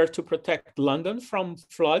 It's there to protect London from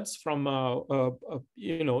floods, from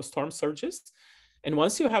storm surges. And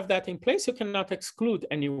once you have that in place, you cannot exclude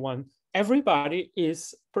anyone. Everybody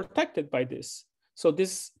is protected by this. So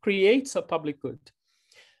this creates a public good.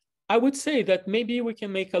 I would say that maybe we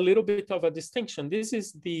can make a little bit of a distinction. This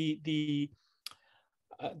is the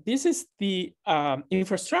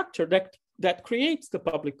infrastructure that creates the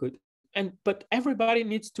public good, but everybody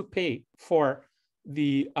needs to pay for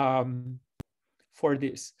this.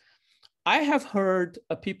 I have heard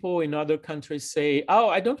people in other countries say, "Oh,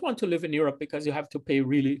 I don't want to live in Europe because you have to pay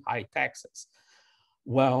really high taxes."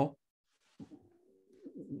 Well,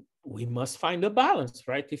 we must find a balance,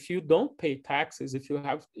 right? If you don't pay taxes, if you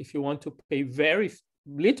want to pay very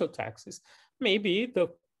little taxes, maybe the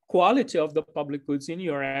quality of the public goods in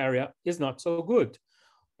your area is not so good.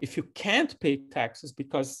 If you can't pay taxes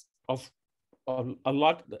because of a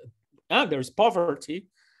lot, there's poverty,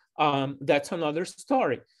 that's another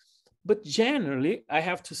story. But generally, I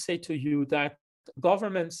have to say to you that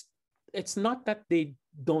governments, it's not that they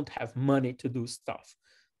don't have money to do stuff.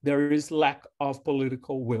 There is lack of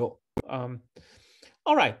political will.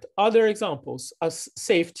 All right, other examples.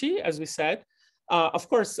 Safety, as we said. Of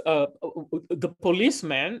course, the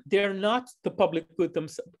policemen, they're not the public good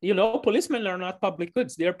themselves. You know, policemen are not public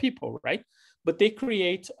goods, they're people, right? But they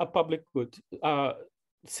create a public good,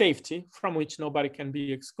 safety, from which nobody can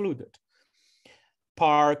be excluded.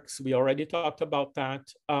 Parks, we already talked about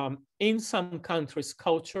that. In some countries,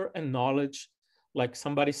 culture and knowledge, like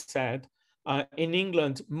somebody said, in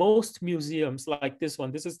England, most museums like this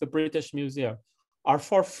one, this is the British Museum, are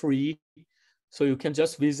for free. So you can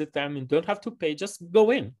just visit them and don't have to pay, just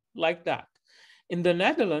go in like that. In the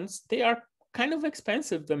Netherlands, they are kind of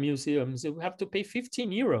expensive, the museums. You have to pay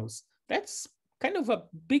 15 euros. That's kind of a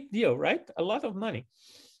big deal, right? A lot of money.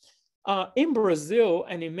 In Brazil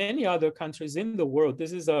and in many other countries in the world,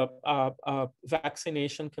 this is a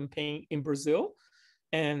vaccination campaign in Brazil.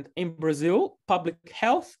 And in Brazil, public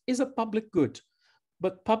health is a public good,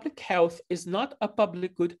 but public health is not a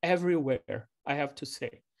public good everywhere, I have to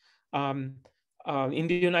say. In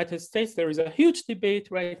the United States, there is a huge debate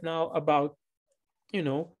right now about,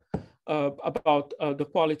 the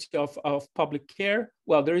quality of public care.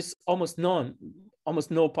 Well, there is almost no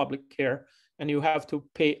public care, and you have to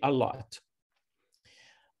pay a lot.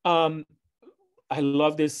 I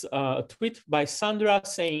love this tweet by Sandra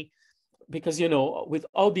saying, because, with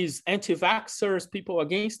all these anti-vaxxers, people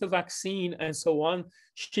against the vaccine and so on,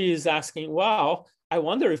 she is asking, wow, I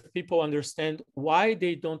wonder if people understand why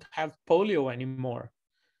they don't have polio anymore.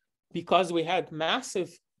 Because we had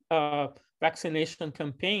massive vaccination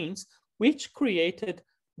campaigns, which created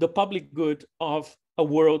the public good of a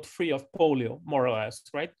world free of polio, more or less,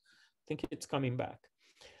 right? I think it's coming back.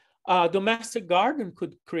 Domestic garden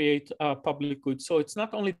could create public good. So it's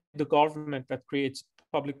not only the government that creates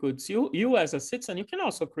public goods. You as a citizen, you can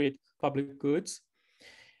also create public goods.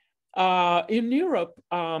 In Europe,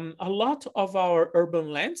 a lot of our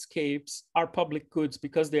urban landscapes are public goods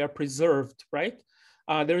because they are preserved, right?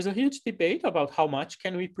 There's a huge debate about how much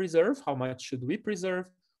can we preserve, how much should we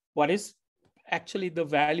preserve, what is actually the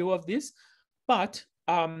value of this, but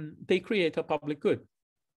they create a public good.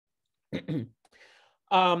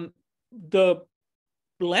 The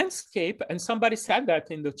landscape, and somebody said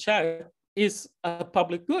that in the chat, is a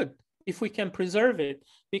public good if we can preserve it,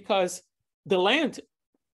 because the land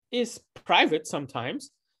is private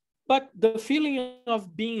sometimes, but the feeling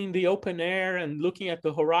of being in the open air and looking at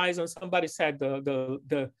the horizon, somebody said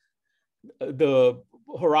the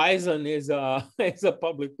horizon is a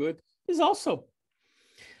public good, is also.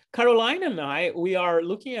 Caroline and I, we are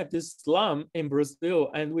looking at this slum in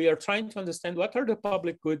Brazil, and we are trying to understand what are the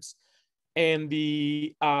public goods and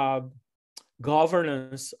the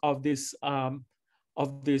governance of this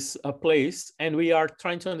place, and we are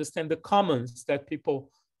trying to understand the commons that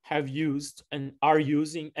people have used and are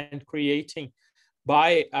using and creating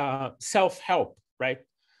by self-help, right?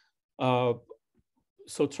 So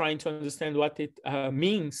trying to understand what it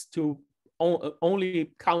means to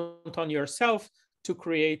only count on yourself to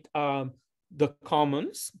create the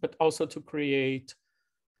commons, but also to create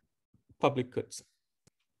public goods.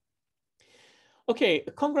 Okay,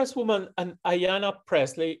 Congresswoman Ayanna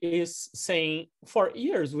Pressley is saying, for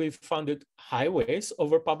years, we've funded highways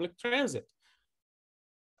over public transit.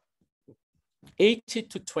 80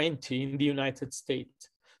 to 20 in the United States.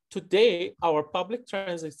 Today, our public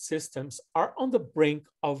transit systems are on the brink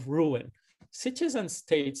of ruin. cities and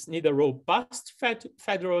states need a robust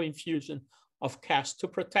federal infusion of cash to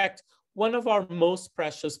protect one of our most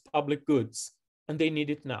precious public goods, and they need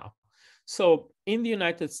it now. So in the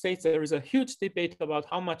United States, there is a huge debate about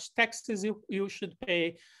how much taxes you should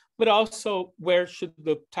pay, but also where should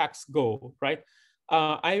the tax go, right?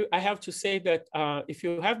 I have to say that if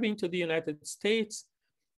you have been to the United States,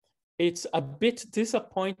 it's a bit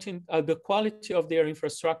disappointing. The quality of their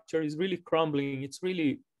infrastructure is really crumbling. It's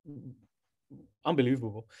really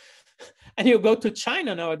unbelievable. And you go to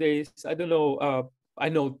China nowadays, I don't know, I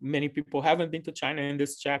know many people haven't been to China in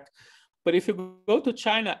this chat, but if you go to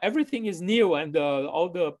China, everything is new and all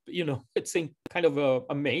the, it's kind of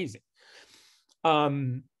amazing.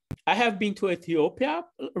 I have been to Ethiopia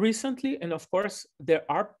recently, and of course, there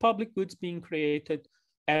are public goods being created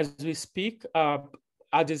as we speak.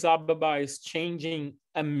 Addis Ababa is changing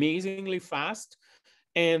amazingly fast,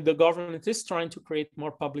 and the government is trying to create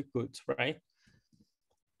more public goods, right?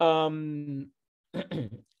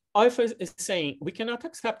 OIFA is saying, we cannot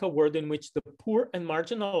accept a world in which the poor and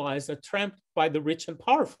marginalized are trampled by the rich and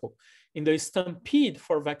powerful in the stampede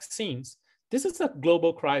for vaccines. This is a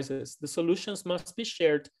global crisis. The solutions must be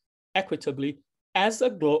shared equitably as a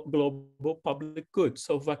global public good.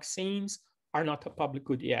 So vaccines are not a public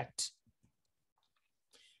good yet.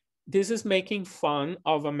 This is making fun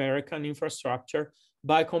of American infrastructure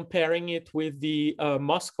by comparing it with the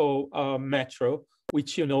Moscow metro,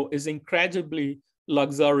 which is incredibly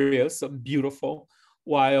luxurious and beautiful,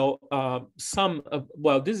 while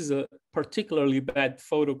this is a particularly bad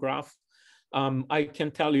photograph. I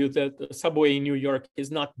can tell you that the subway in New York is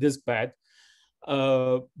not this bad,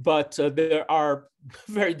 but there are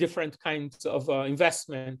very different kinds of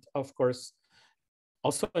investment, of course,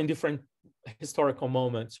 also in different historical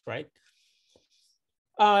moments, right?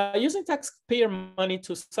 Using taxpayer money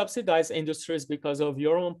to subsidize industries because of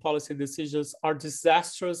your own policy decisions are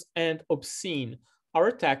disastrous and obscene.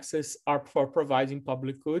 Our taxes are for providing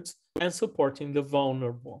public goods and supporting the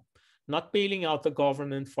vulnerable, not bailing out the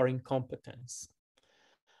government for incompetence.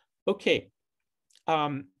 Okay,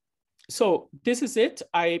 so this is it.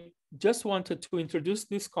 I just wanted to introduce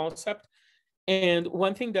this concept. And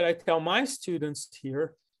one thing that I tell my students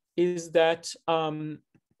here is that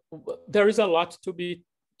there is a lot to be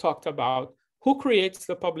talked about. Who creates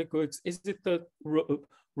the public goods? Is it the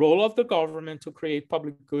role of the government to create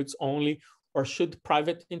public goods only, or should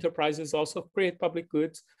private enterprises also create public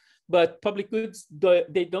goods? But public goods,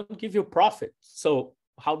 they don't give you profit. So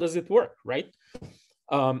how does it work, right?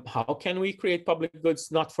 How can we create public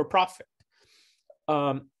goods not for profit?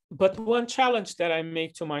 But one challenge that I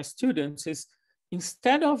make to my students is,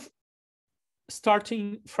 instead of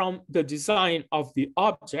starting from the design of the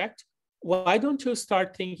object, why don't you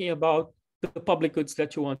start thinking about the public goods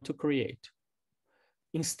that you want to create?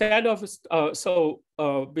 Instead of,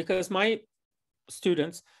 because my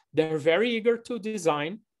students, they're very eager to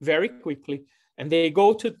design very quickly, and they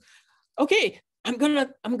go to, okay, I'm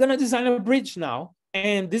gonna design a bridge now,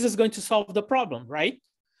 and this is going to solve the problem, right?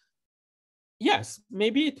 Yes,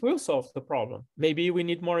 maybe it will solve the problem. Maybe we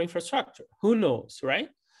need more infrastructure. Who knows, right?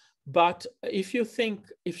 But if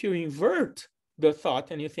you invert the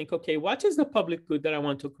thought and you think, okay, what is the public good that I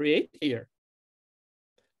want to create here?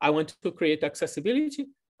 I want to create accessibility.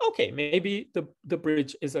 Okay, maybe the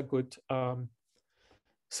bridge is a good,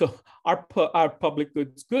 so our public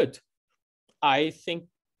goods good. I think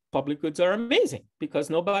public goods are amazing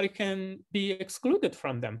because nobody can be excluded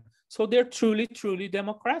from them. So they're truly, truly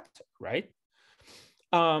democratic, right?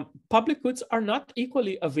 Public goods are not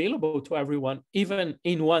equally available to everyone, even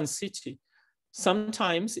in one city.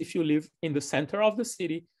 Sometimes if you live in the center of the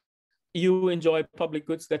city, you enjoy public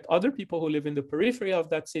goods that other people who live in the periphery of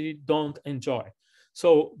that city don't enjoy.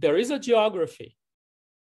 So there is a geography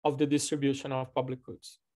of the distribution of public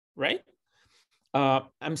goods, right?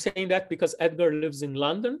 I'm saying that because Edgar lives in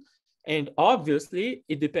London, and obviously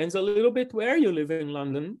it depends a little bit where you live in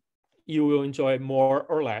London, you will enjoy more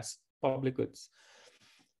or less public goods.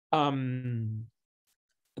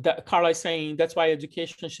 That Carla is saying that's why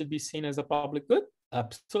education should be seen as a public good.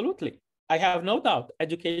 Absolutely. I have no doubt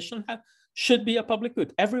education should be a public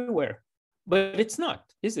good everywhere, but it's not,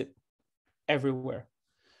 is it? Everywhere.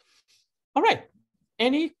 All right.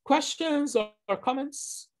 Any questions or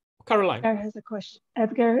comments? Caroline. Edgar has a question.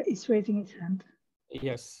 Edgar is raising his hand.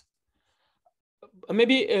 Yes.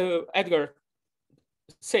 Maybe Edgar,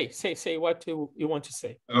 say what you want to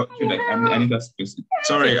say. Oh, I need to ask a question.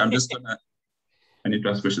 Sorry, I need to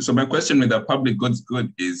ask a question. So my question with the public goods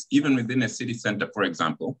good is, even within a city center, for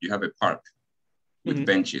example, you have a park with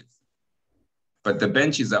benches, but the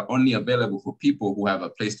benches are only available for people who have a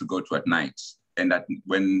place to go to at night. and that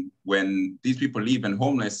when these people leave and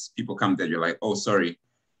homeless people come there, you're like, oh, sorry,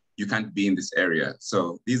 you can't be in this area.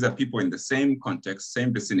 So these are people in the same context,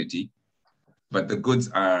 same vicinity, but the goods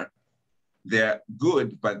they're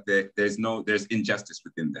good, but there's injustice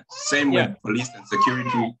within them. Same with police and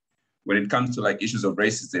security. When it comes to like issues of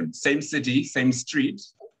racism, same city, same street,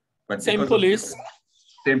 but same police.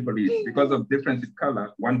 Same police. Because of difference in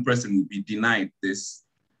color, one person will be denied this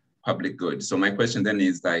public good. So my question then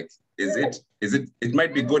is like, it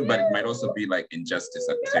might be good, but it might also be like injustice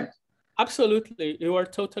at the same time. Absolutely, you are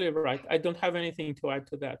totally right. I don't have anything to add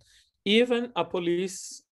to that. Even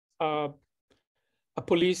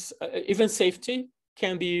even safety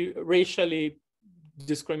can be racially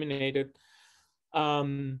discriminated.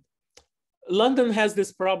 London has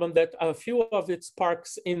this problem that a few of its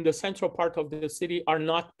parks in the central part of the city are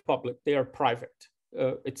not public, they are private.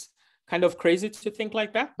 It's kind of crazy to think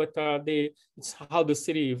like that, but it's how the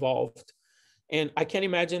city evolved. And I can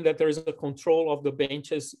imagine that there is a control of the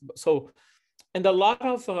benches. And a lot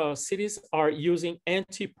of cities are using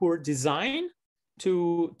anti-poor design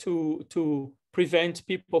to prevent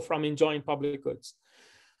people from enjoying public goods.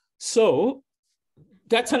 So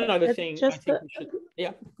that's another thing. I think we should,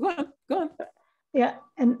 yeah, go on. Yeah,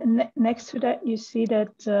 and next to that, you see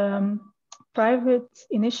that private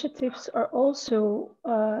initiatives are also,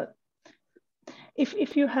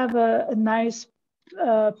 if you have a nice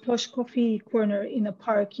plush coffee corner in a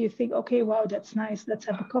park, you think, okay, wow, that's nice, let's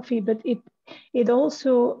have a coffee. But it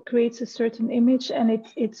also creates a certain image, and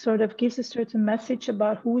it sort of gives a certain message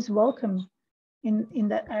about who is welcome in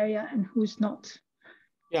that area and who's not.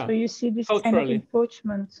 Yeah. So you see this kind of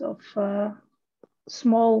encroachment of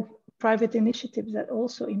small private initiatives that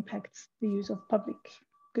also impacts the use of public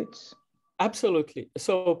goods. Absolutely.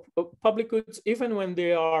 So public goods, even when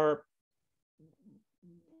they are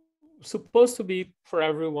supposed to be for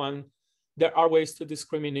everyone, there are ways to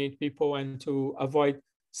discriminate people and to avoid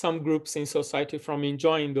some groups in society from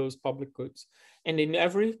enjoying those public goods. And in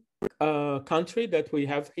every country that we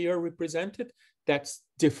have here represented, that's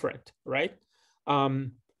different, right?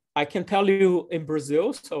 I can tell you in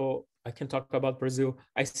Brazil, so I can talk about Brazil.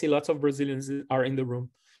 I see lots of Brazilians are in the room.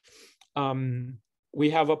 We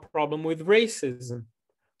have a problem with racism.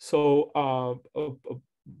 So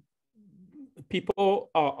people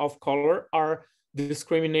of color are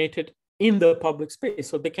discriminated in the public space,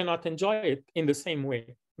 so they cannot enjoy it in the same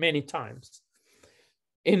way many times.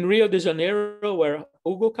 In Rio de Janeiro, where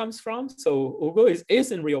Hugo comes from, so Hugo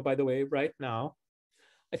is in Rio, by the way, right now.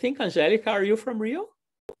 I think, Angelica, are you from Rio?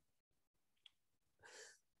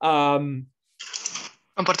 From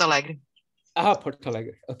Porto Alegre. Porto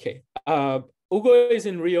Alegre, okay. Hugo is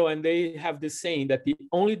in Rio, and they have this saying that the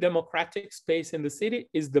only democratic space in the city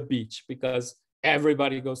is the beach, because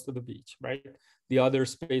everybody goes to the beach, right? The other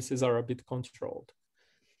spaces are a bit controlled.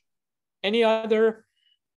 Any other?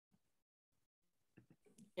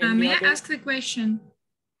 May I ask the question?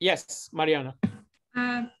 Yes, Mariana.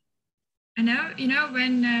 You know,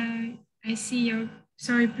 when I see your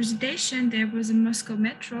presentation, there was a Moscow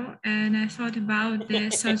metro, and I thought about the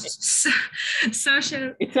social.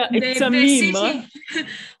 It's a meme. Huh?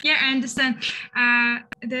 Yeah, I understand.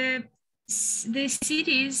 The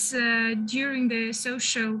cities during the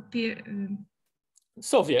Soviet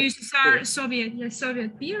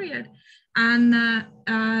period, and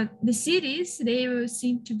the cities, they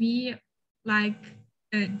seem to be like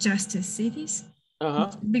justice cities,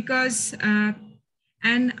 because.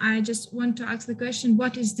 And I just want to ask the question,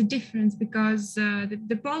 what is the difference? Because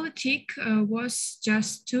the politic was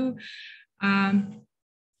just to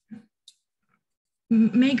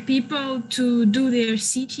make people to do their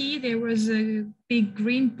city. There was a big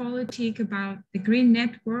green politic about the green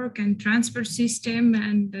network and transport system,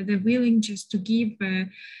 and the willing just to give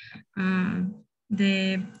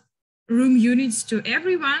the room units to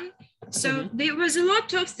everyone. So there was a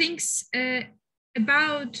lot of things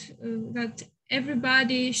about that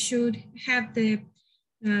everybody should have the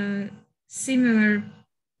similar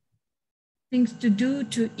things to do,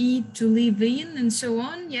 to eat, to live in, and so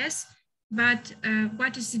on, yes. But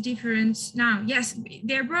what is the difference now? Yes,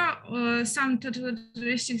 there were some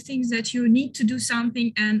totalitarian things that you need to do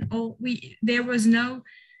something, and there was no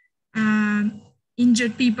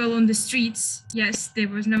injured people on the streets. Yes, there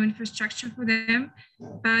was no infrastructure for them,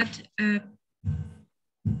 but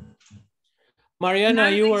Mariana,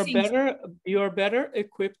 you are better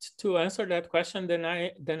equipped to answer that question than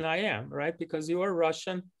I am, right? Because you are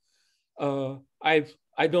Russian. I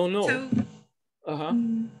don't know. So,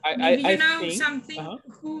 maybe you know something.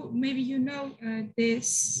 Maybe you know the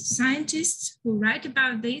scientists who write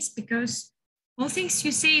about this, because all things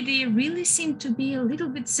you say, they really seem to be a little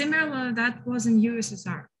bit similar that was in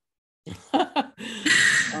USSR.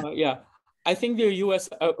 Yeah, I think the US,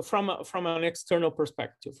 from an external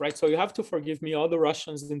perspective, right? So you have to forgive me, all the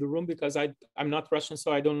Russians in the room, because I'm not Russian,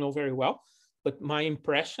 so I don't know very well. But my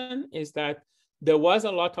impression is that there was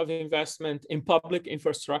a lot of investment in public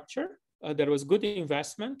infrastructure. There was good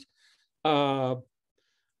investment,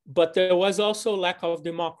 but there was also lack of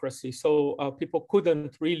democracy. So people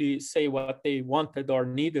couldn't really say what they wanted or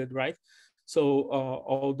needed, right? So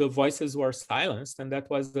all the voices were silenced, and that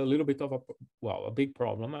was a little bit of a big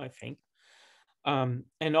problem, I think.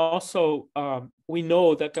 And also, we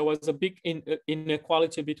know that there was a big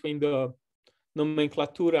inequality between the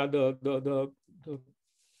nomenclatura, the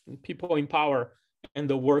people in power, and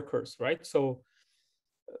the workers, right? So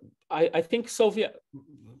I think Soviet,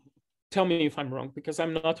 tell me if I'm wrong, because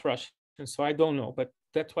I'm not Russian, so I don't know, but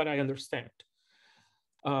that's what I understand.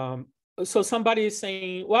 So somebody is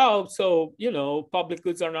saying, well, so, you know, public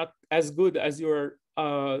goods are not as good as you're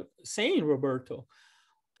saying, Roberto.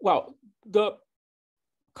 Well, the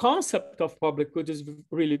concept of public good is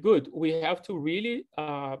really good. We have to really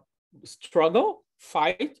struggle,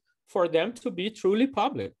 fight for them to be truly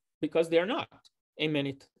public, because they're not in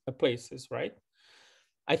many places, right?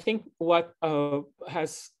 I think what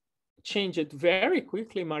has changed very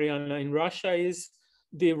quickly, Mariana, in Russia is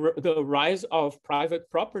the rise of private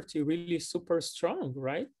property really super strong,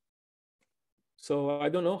 right? So I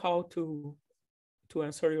don't know how to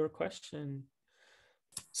answer your question.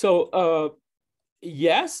 So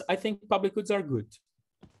yes, I think public goods are good.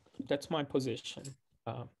 That's my position.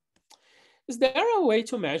 Is there a way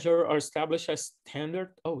to measure or establish a standard?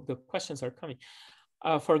 Oh, the questions are coming.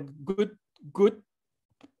 For good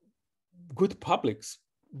public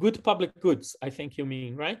goods, I think you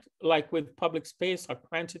mean, right? Like with public space or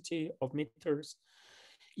quantity of meters.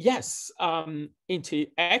 Yes,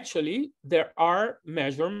 actually, there are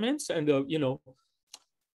measurements, and you know,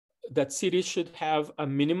 that cities should have a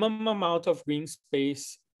minimum amount of green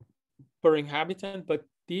space per inhabitant, but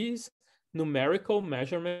these numerical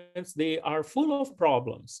measurements, they are full of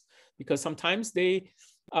problems, because sometimes they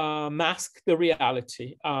mask the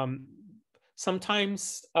reality.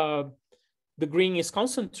 Sometimes the green is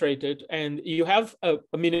concentrated, and you have a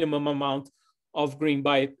minimum amount of green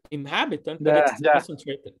by inhabitant, but it's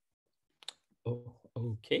concentrated. Oh,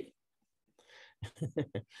 okay.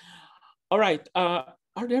 All right.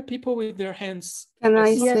 Are there people with their hands? Can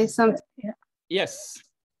I say something? Yeah. Yes.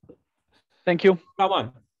 Thank you. Go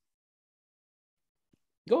on.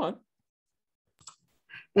 Go on.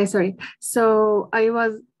 Sorry. So I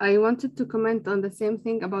wanted to comment on the same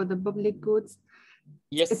thing about the public goods.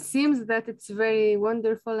 Yes. It seems that it's very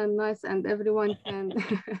wonderful and nice, and everyone can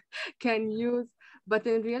can use. But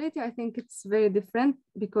in reality, I think it's very different,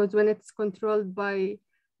 because when it's controlled by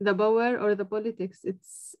the power or the politics,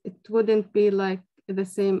 it wouldn't be like the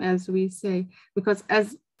same as we say. Because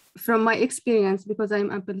as from my experience, because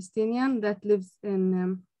I'm a Palestinian that lives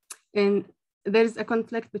in there's a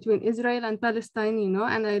conflict between Israel and Palestine, you know,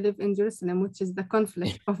 and I live in Jerusalem, which is the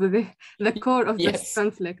conflict of the core of this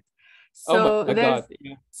conflict. So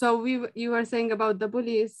so you were saying about the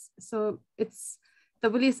police. So it's the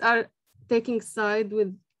police are taking side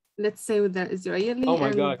with, let's say, with the Israeli. Oh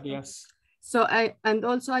my God, yes. So I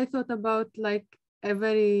thought about like a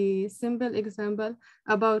very simple example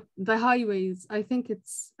about the highways. I think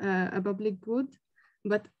it's a public good,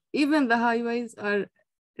 but even the highways are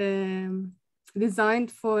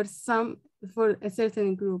designed for a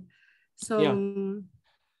certain group. So yeah.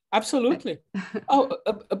 Absolutely.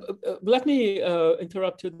 Let me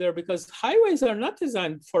interrupt you there, because highways are not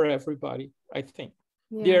designed for everybody, I think.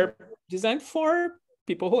 Yeah. They're designed for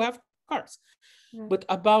people who have cars. Yeah. But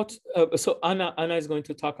about, so Anna is going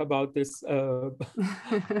to talk about this.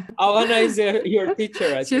 Anna is your teacher.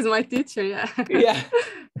 She's my teacher, yeah. Yeah.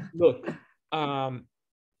 Look,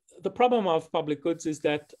 the problem of public goods is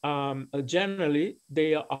that generally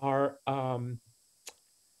they are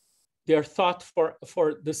thought for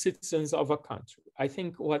the citizens of a country. I think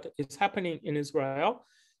what is happening in Israel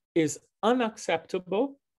is unacceptable,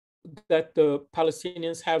 that the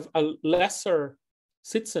Palestinians have a lesser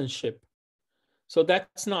citizenship. So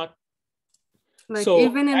that's not. Like, so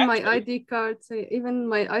even in my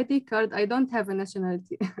ID card, I don't have a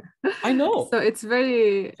nationality. I know. So it's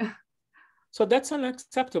very. So that's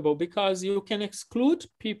unacceptable, because you can exclude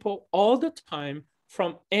people all the time from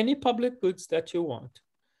any public goods that you want.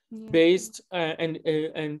 Yeah. Based I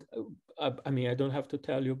mean, I don't have to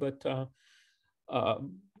tell you, but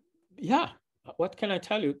yeah, what can I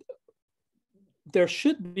tell you? There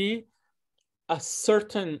should be a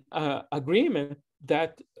certain agreement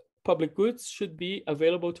that public goods should be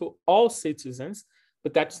available to all citizens,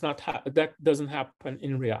 but that doesn't happen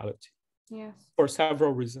in reality. Yes. For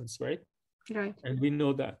several reasons, right? Right. And we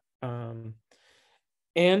know that.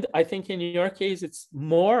 And I think in your case, it's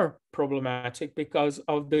more problematic because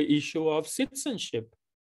of the issue of citizenship.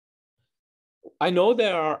 I know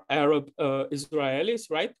there are Arab Israelis,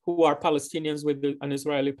 right, who are Palestinians with an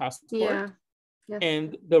Israeli passport. Yeah. Yes.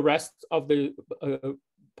 And the rest of the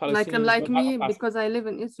Palestinians like me, because I live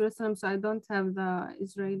in Israel, so I don't have the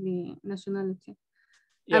Israeli nationality.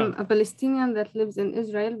 Yeah. I'm a Palestinian that lives in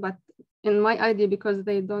Israel, but in my ID, because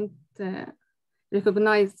they don't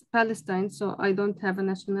recognize Palestine, so I don't have a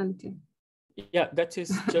nationality. Yeah, that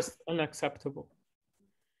is just unacceptable.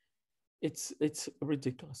 It's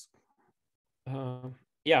ridiculous.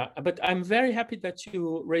 Yeah, but I'm very happy that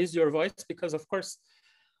you raised your voice because, of course,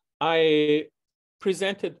 I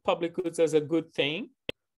presented public goods as a good thing,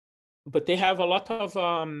 but they have a lot of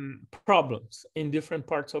problems in different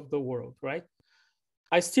parts of the world, right?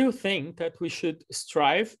 I still think that we should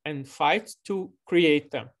strive and fight to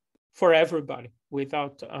create them for everybody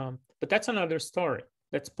without, but that's another story.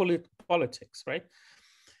 That's politics, right?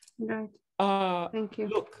 Right. Thank you.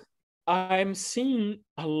 Look, I'm seeing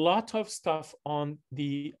a lot of stuff on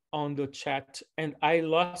the chat and I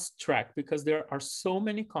lost track because there are so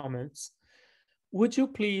many comments. Would you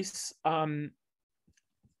please tell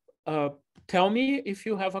me if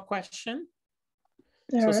you have a question?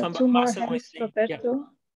 There are two more hands, Roberto.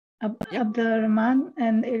 Yeah. Abdelrahman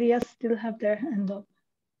and Elias still have their hand up.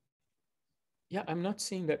 Yeah, I'm not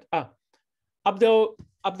seeing that.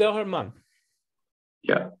 Abdelrahman.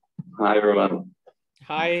 Yeah. Hi, everyone.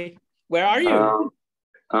 Hi. Where are you?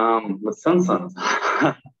 The Simpsons.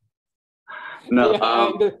 No,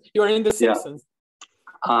 yeah, you're in the Simpsons. Yeah.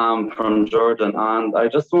 I'm from Jordan, and I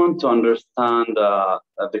just want to understand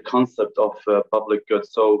the concept of public good.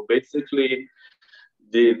 So basically,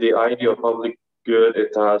 the idea of public good,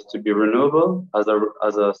 it has to be renewable as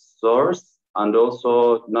a source, and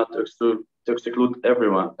also not to exclude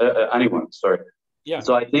anyone. Sorry. Yeah.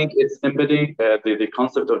 So I think it's embedding the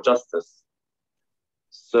concept of justice.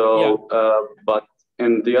 So, but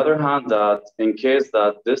in the other hand, that in case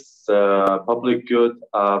that this public good,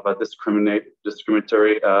 but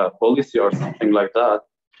discriminatory policy or something like that,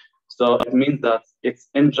 so it means that it's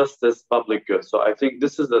injustice public good. So I think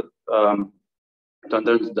this is the to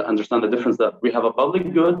understand the difference, that we have a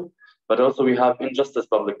public good, but also we have injustice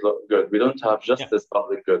public good. We don't have justice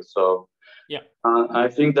public good. So I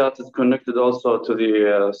think that is connected also to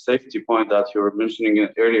the safety point that you were mentioning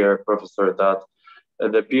earlier, Professor, that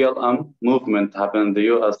the BLM movement happened in the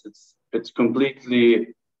US. It's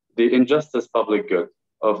completely the injustice public good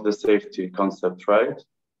of the safety concept, right?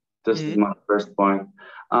 This is my first point.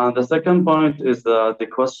 And the second point is the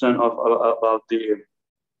question about the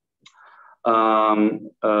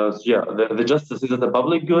justice. Is it a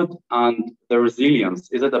public good? And the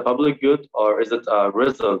resilience, is it a public good or is it a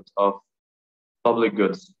result of public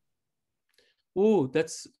goods? Oh,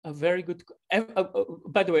 that's a very good.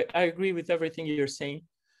 By the way, I agree with everything you're saying.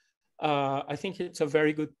 I think it's a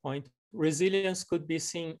very good point. Resilience could be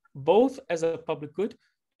seen both as a public good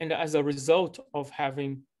and as a result of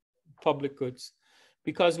having public goods,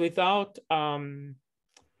 because without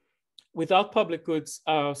public goods,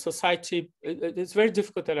 society, it's very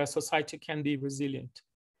difficult that a society can be resilient.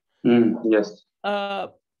 Yes.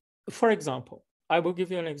 For example, I will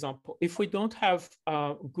give you an example. If we don't have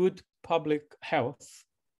good public health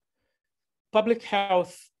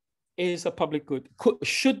is a public good,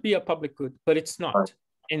 should be a public good, but it's not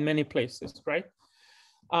in many places, right?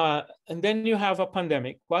 And then you have a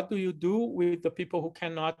pandemic. What do you do with the people who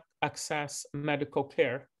cannot access medical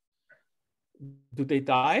care? Do they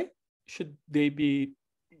die? Should they be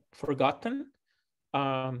forgotten?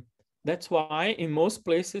 That's why in most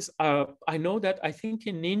places, I know that I think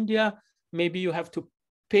in India, maybe you have to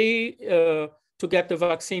pay to get the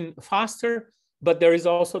vaccine faster, but there is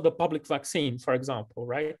also the public vaccine, for example,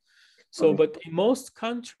 right? So, but in most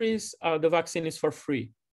countries, the vaccine is for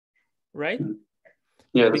free, right?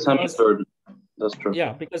 Yeah, that's true.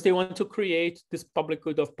 Yeah, because they want to create this public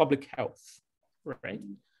good of public health, right?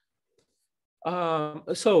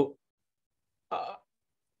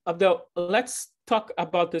 Abdel, let's talk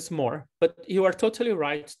about this more, but you are totally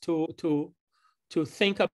right to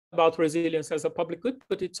think about resilience as a public good,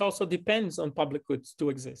 but it also depends on public goods to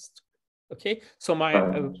exist. Okay, so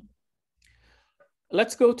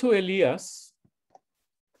let's go to Elias.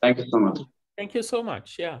 Thank you so much. Thank you so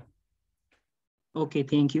much. Yeah. Okay,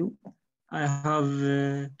 thank you. I have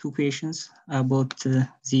two questions about the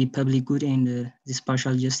public good and the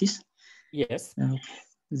partial justice. Yes.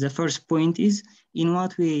 The first point is, in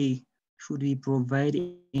what way should we provide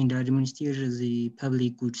and administer the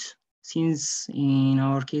public goods? Since in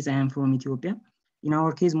our case, I am from Ethiopia. In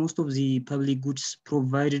our case, most of the public goods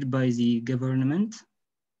provided by the government.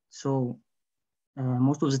 So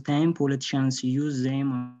most of the time, politicians use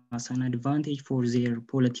them as an advantage for their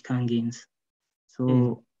political gains.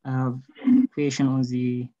 So I have a question on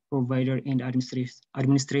the provider and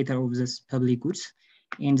administrator of this public goods.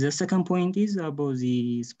 And the second point is about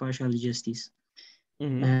the spatial justice.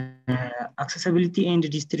 Accessibility and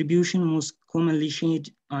distribution most commonly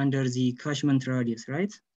shade under the catchment radius,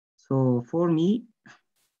 right? So for me,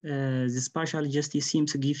 the spatial justice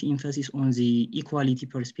seems to give emphasis on the equality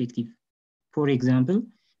perspective. For example,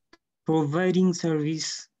 providing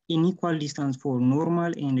service in equal distance for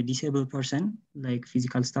normal and disabled person, like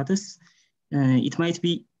physical status, it might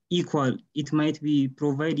be equal, it might be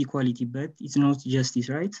provide equality, but it's not justice,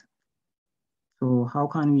 right? So how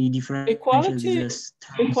can we differentiate this?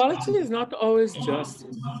 Equality is not always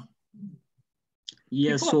justice.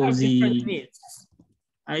 Yes, people so have different needs.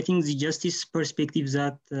 I think the justice perspective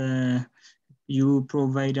that you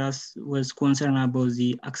provide us was concerned about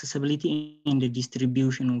the accessibility and the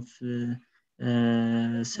distribution of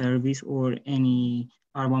service or any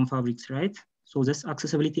urban fabrics, right? So this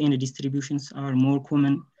accessibility and the distributions are more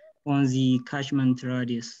common on the catchment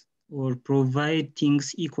radius, or provide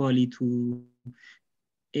things equally to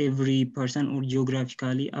every person or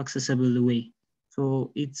geographically accessible way.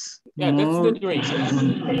 So it's more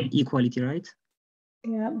on equality, right?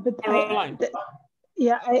 Yeah, but I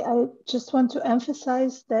just want to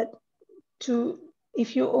emphasize that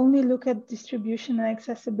if you only look at distribution and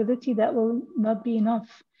accessibility, that will not be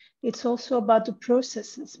enough. It's also about the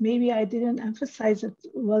processes. Maybe I didn't emphasize it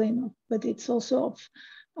well enough, but it's also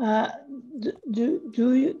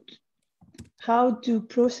how do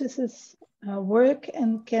processes work,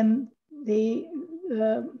 and can they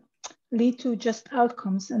lead to just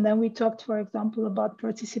outcomes? And then we talked, for example, about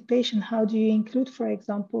participation. How do you include, for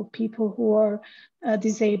example, people who are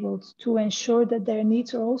disabled to ensure that their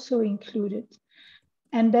needs are also included?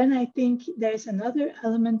 And then I think there's another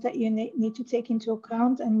element that you need to take into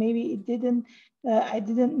account, and maybe it didn't, I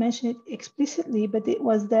didn't mention it explicitly, but it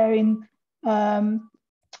was there in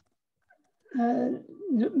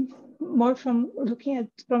more from looking at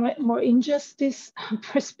from a more injustice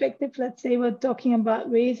perspective. Let's say we're talking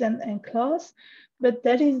about race and class, but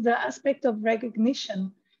that is the aspect of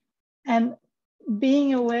recognition and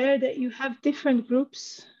being aware that you have different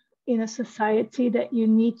groups in a society that you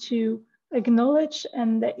need to acknowledge,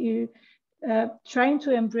 and that you trying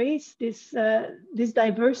to embrace this this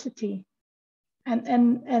diversity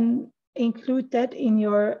and include that in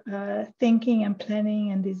your thinking and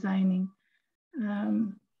planning and designing.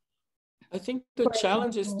 I think the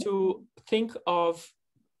challenge is to think of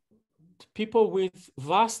people with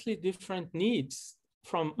vastly different needs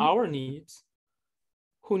from our needs,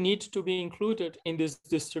 who need to be included in this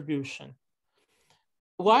distribution.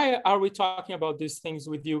 Why are we talking about these things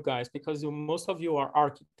with you guys? Because most of you are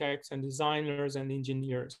architects and designers and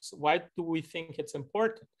engineers. Why do we think it's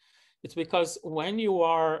important? It's because when you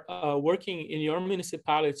are working in your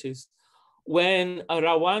municipalities, when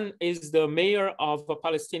Rawan is the mayor of a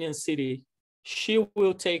Palestinian city, she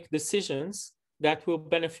will take decisions that will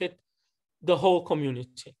benefit the whole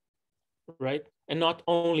community, right? And not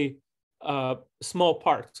only small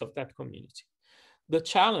parts of that community. The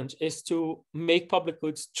challenge is to make public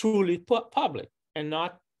goods truly public and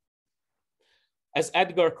not, as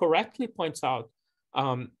Edgar correctly points out,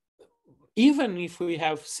 even if we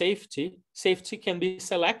have safety, safety can be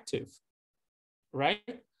selective,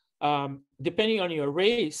 right? Depending on your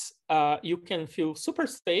race, you can feel super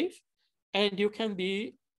safe and you can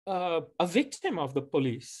be a victim of the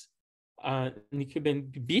police. You can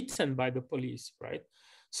be beaten by the police, right?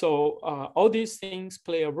 So all these things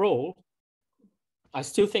play a role. I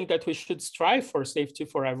still think that we should strive for safety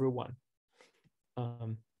for everyone.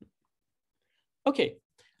 Okay,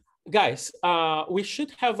 guys, we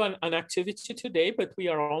should have an activity today, but we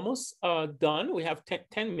are almost done. We have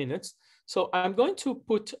 10 minutes. So I'm going to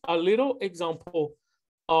put a little example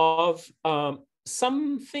of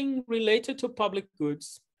something related to public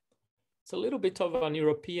goods. It's a little bit of an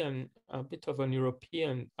European,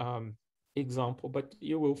 example, but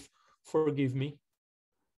you will forgive me.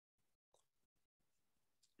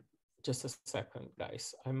 Just a second,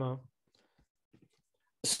 guys.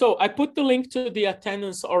 So I put the link to the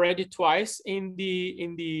attendance already twice in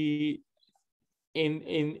the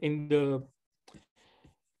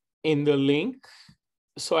link.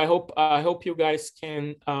 So I hope you guys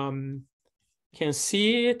can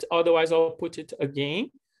see it. Otherwise, I'll put it again.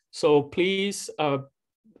 So please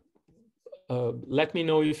let me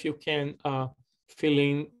know if you can fill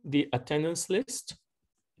in the attendance list.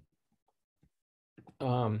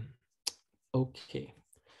 Okay.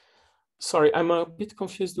 Sorry, I'm a bit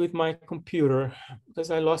confused with my computer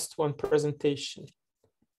because I lost one presentation.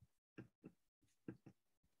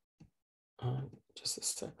 Just a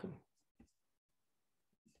second.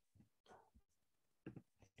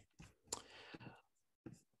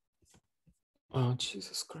 Oh,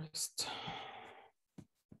 Jesus Christ.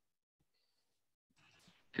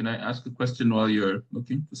 Can I ask a question while you're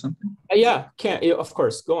looking for something? Yeah, of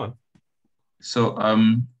course, go on. So,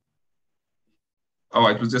 oh,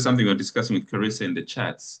 it was just something we were discussing with Carissa in the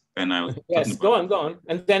chats, and I was yes, go on.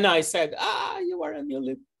 And then I said, you are a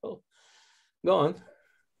neoliberal. Go on.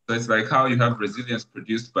 So it's like how you have resilience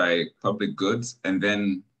produced by public goods, and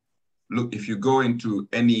then look, if you go into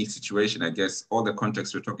any situation, I guess all the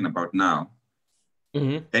context we're talking about now,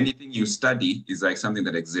 anything you study is like something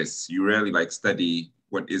that exists. You rarely like study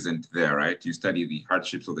what isn't there, right? You study the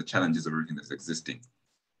hardships or the challenges of everything that's existing.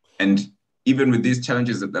 And even with these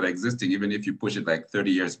challenges that are existing, even if you push it like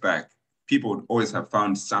 30 years back, people would always have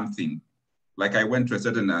found something. Like I went to a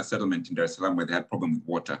certain settlement in Dar es Salaam where they had problem with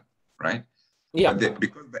water, right? Yeah. But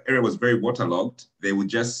because the area was very waterlogged, they would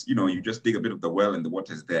just, you just dig a bit of the well and the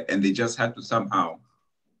water is there. And they just had to somehow,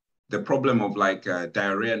 the problem of like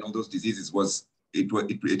diarrhea and all those diseases was,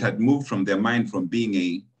 it had moved from their mind from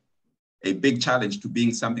being a big challenge to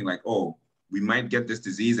being something like, oh, we might get this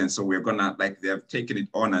disease. And so we're gonna, like, they have taken it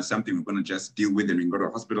on as something we're gonna just deal with and we can go to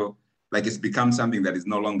a hospital. Like it's become something that is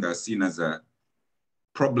no longer seen as a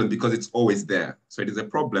problem because it's always there. So it is a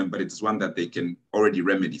problem, but it's one that they can already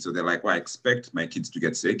remedy. So they're like, well, I expect my kids to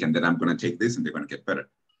get sick and then I'm gonna take this and they're gonna get better.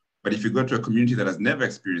 But if you go to a community that has never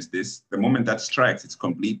experienced this, the moment that strikes, it's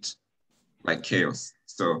complete like chaos.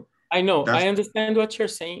 So I know, I understand what you're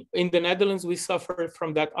saying. In the Netherlands, we suffer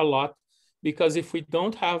from that a lot because if we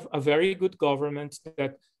don't have a very good government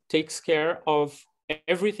that takes care of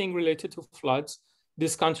everything related to floods,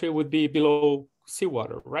 this country would be below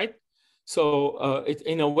seawater, right? So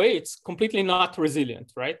in a way, it's completely not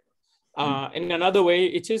resilient, right? In another way,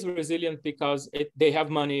 it is resilient because they have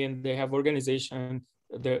money and they have organization,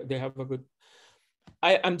 they have a good...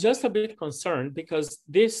 I'm just a bit concerned because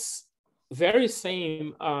this very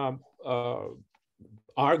same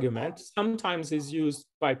argument sometimes is used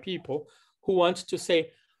by people who want to say,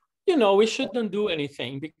 we shouldn't do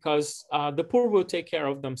anything because the poor will take care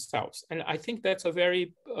of themselves. And I think that's a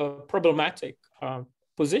very problematic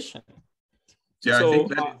position. Yeah, so,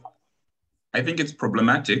 I think it's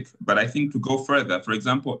problematic, but I think to go further, for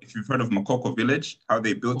example, if you've heard of Makoko Village, how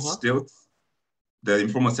they built stilts, the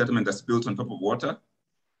informal settlement that's built on top of water.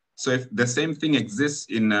 So if the same thing exists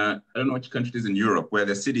in, I don't know which country it is in Europe, where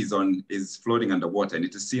the city is floating underwater and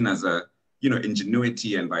it is seen as a,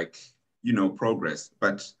 ingenuity and like, progress.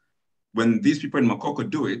 But when these people in Makoko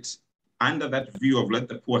do it, under that view of let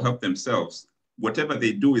the poor help themselves, whatever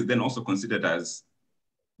they do is then also considered as,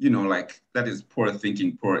 like that is poor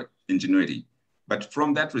thinking, poor ingenuity. But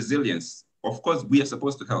from that resilience, of course, we are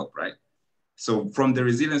supposed to help, right? So from the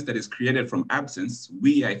resilience that is created from absence,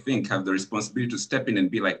 we, I think, have the responsibility to step in and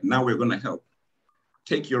be like, now we're going to help.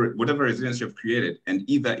 Take your whatever resilience you've created and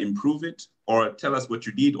either improve it or tell us what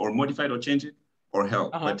you did or modify it or change it or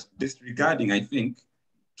help. But disregarding, I think,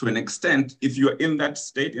 to an extent, if you're in that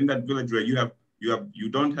state, in that village where you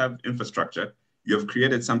don't have infrastructure, you have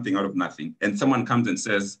created something out of nothing, and someone comes and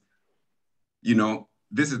says,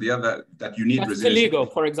 this is the other that you need resilience. That's illegal,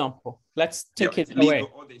 for example. Let's take it away.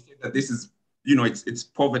 Or they say that this is, it's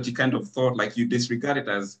poverty kind of thought, like you disregard it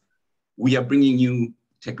as we are bringing you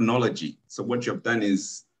technology. So what you have done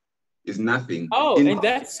is nothing. Oh, in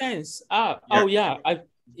that sense. I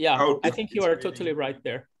think you are totally right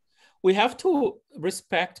there. We have to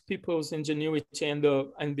respect people's ingenuity and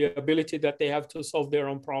the ability that they have to solve their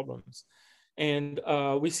own problems. And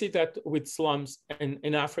we see that with slums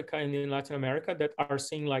in Africa and in Latin America that are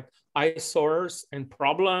seeing like eyesores and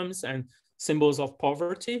problems and symbols of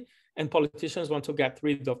poverty, and politicians want to get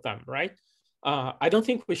rid of them, right? I don't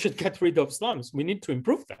think we should get rid of slums. We need to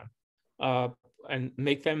improve them and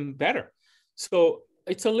make them better. So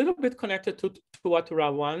it's a little bit connected to what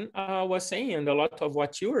Rawan was saying, and a lot of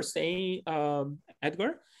what you were saying,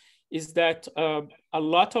 Edgar, is that a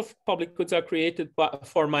lot of public goods are created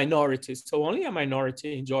for minorities. So only a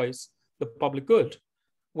minority enjoys the public good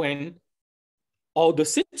when all the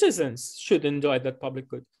citizens should enjoy that public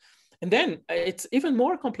good. And then it's even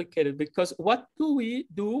more complicated because what do we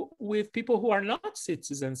do with people who are not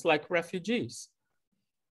citizens, like refugees?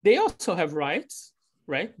 They also have rights,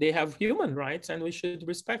 right? They have human rights and we should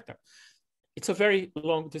respect them. It's a very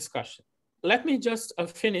long discussion. let me just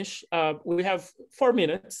finish. We have 4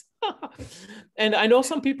 minutes, and I know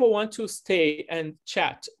some people want to stay and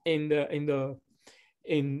chat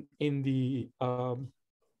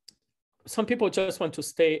some people just want to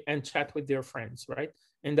stay and chat with their friends, right?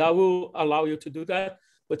 And I will allow you to do that.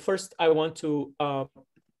 But first, I want to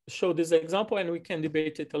show this example, and we can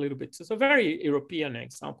debate it a little bit. It's a very European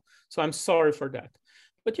example, so I'm sorry for that.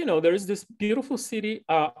 But you know, there is this beautiful city,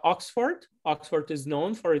 Oxford. Oxford is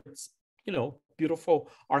known for its, you know, beautiful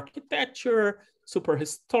architecture, super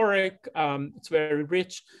historic. It's very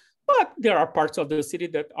rich, but there are parts of the city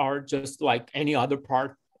that are just like any other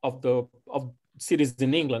part of cities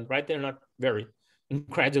in England, right? They're not very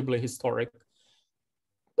incredibly historic,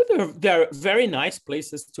 but they're very nice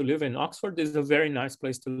places to live in. Oxford is a very nice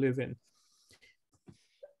place to live in.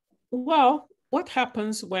 Well, what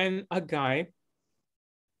happens when a guy,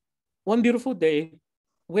 one beautiful day,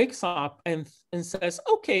 wakes up and says,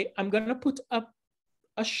 okay, I'm gonna put up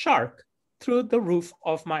a shark through the roof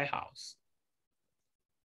of my house?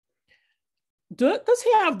 Does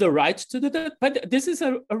he have the right to do that? But this is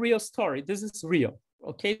a real story. This is real,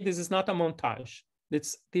 okay? This is not a montage.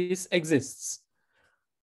 This exists.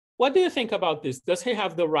 What do you think about this? Does he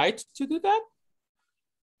have the right to do that?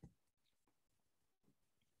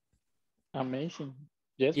 Amazing.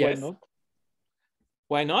 Yes, yes. Why not?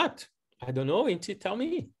 Why not? I don't know, Inti, tell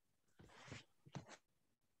me.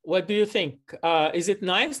 What do you think? Is it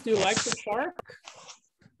nice? Do you like the shark?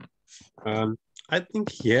 I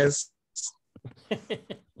think yes.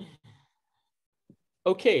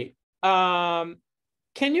 Okay.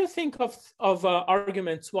 Can you think of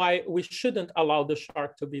arguments why we shouldn't allow the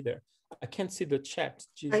shark to be there? I can't see the chat.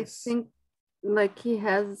 Jesus. I think like he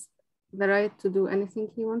has the right to do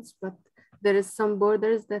anything he wants, but there is some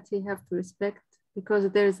borders that he have to respect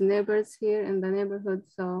because there's neighbors here in the neighborhood.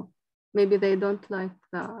 So maybe they don't like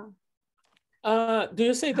the... Do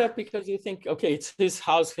you say that because you think, okay, it's his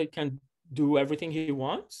house, he can do everything he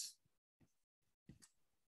wants?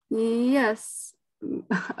 Yes,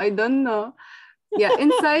 I don't know. Yeah,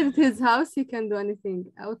 inside his house, he can do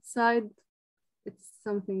anything. Outside, it's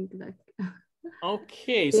something like...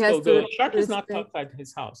 Okay, so the shark is not outside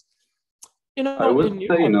his house. You know, I would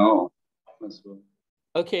say no as well.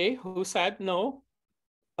 Okay, who said no?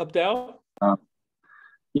 Abdel?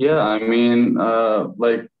 Yeah, I mean,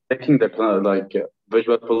 like taking the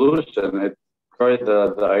visual pollution, it destroys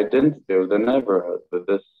the identity of the neighborhood with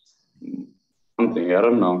this something. I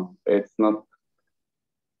don't know. It's not.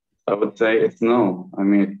 I would say it's no. I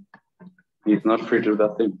mean, he's not free to do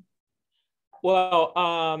that thing. Well,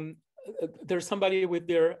 there's somebody with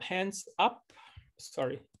their hands up.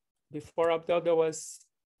 Sorry, before Abdel there was.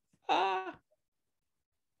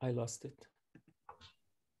 I lost it.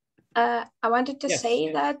 I wanted to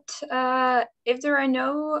say that if there are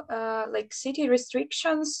no like city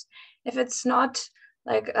restrictions, if it's not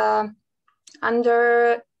like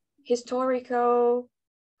under historical,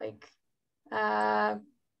 like the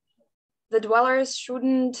dwellers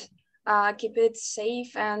shouldn't keep it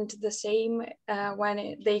safe and the same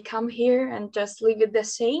when they come here and just leave it the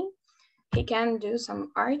same. He can do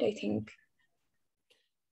some art, I think.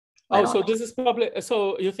 Oh, so this is public.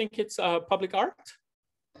 So you think it's public art?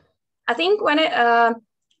 I think when it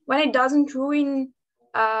doesn't ruin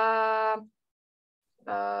the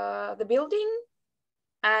building,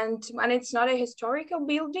 and when it's not a historical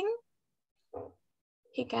building,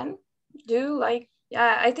 he can do like,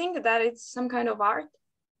 yeah, I think that it's some kind of art.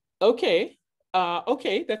 Okay,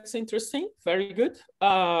 okay, that's interesting. Very good.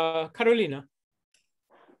 Carolina.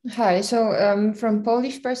 Hi, so from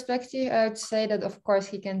Polish perspective, I would say that of course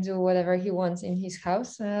he can do whatever he wants in his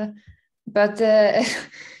house, but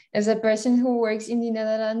as a person who works in the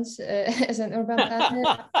Netherlands as an urban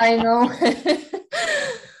planner, I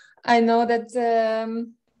know that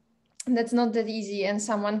that's not that easy, and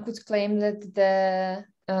someone could claim that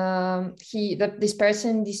this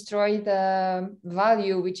person destroyed the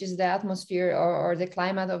value, which is the atmosphere or the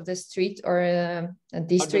climate of the street or a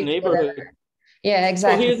district. Or the neighborhood. Yeah,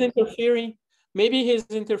 exactly. So he is interfering. Maybe he's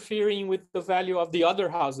interfering with the value of the other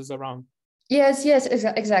houses around. Yes,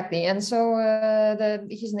 exactly. And so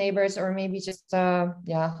his neighbors or maybe just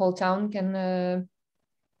whole town can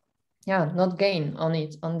not gain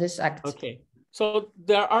on this act. Okay. So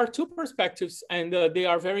there are two perspectives, and they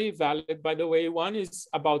are very valid, by the way. One is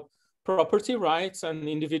about property rights and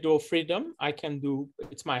individual freedom. I can do,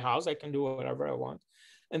 it's my house, I can do whatever I want.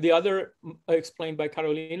 And the other, explained by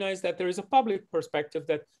Carolina, is that there is a public perspective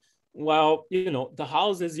that, well, you know, the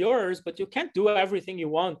house is yours, but you can't do everything you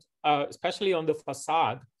want, especially on the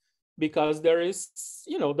facade, because there is,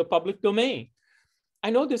 you know, the public domain. I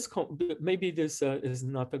know this, maybe this is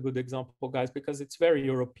not a good example, guys, because it's very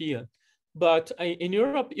European. But in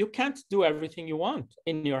Europe, you can't do everything you want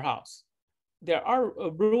in your house. There are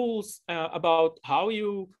rules about how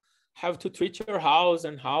you have to treat your house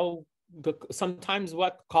and how sometimes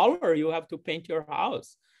what color you have to paint your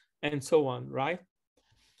house and so on, right?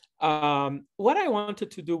 What I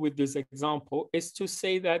wanted to do with this example is to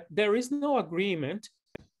say that there is no agreement,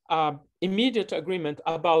 immediate agreement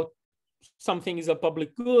about something is a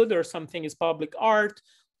public good or something is public art,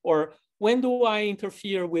 or when do I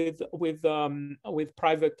interfere with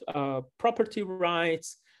private property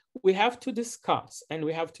rights. We have to discuss, and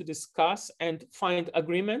we have to discuss and find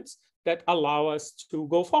agreements that allow us to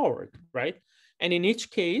go forward, right? And in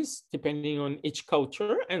each case, depending on each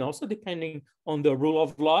culture and also depending on the rule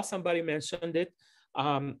of law, somebody mentioned it,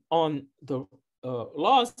 on the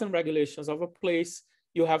laws and regulations of a place,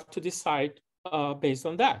 you have to decide based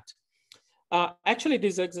on that. Actually,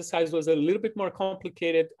 this exercise was a little bit more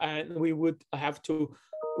complicated, and we would have to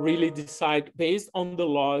really decide based on the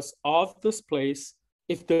laws of this place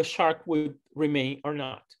if the shark would remain or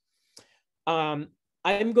not.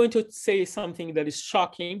 I'm going to say something that is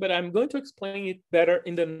shocking, but I'm going to explain it better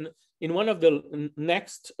in one of the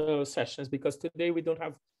next sessions, because today we don't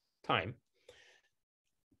have time.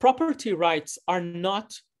 Property rights are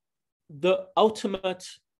not the ultimate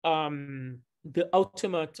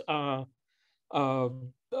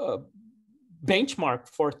benchmark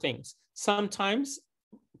for things. Sometimes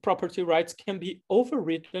property rights can be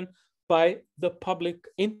overridden by the public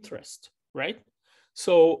interest, right?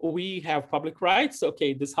 So we have public rights.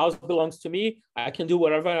 Okay, this house belongs to me. I can do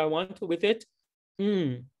whatever I want with it.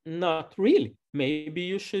 Not really. Maybe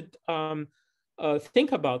you should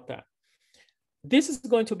think about that. This is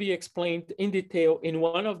going to be explained in detail in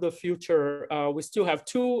one of the future. We still have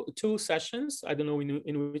two sessions. I don't know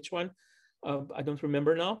in which one. I don't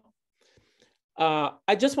remember now.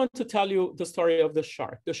 I just want to tell you the story of the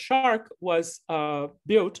shark. The shark was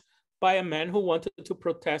built by a man who wanted to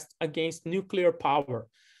protest against nuclear power.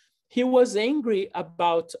 He was angry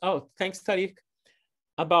about, thanks Tariq,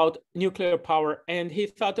 about nuclear power. And he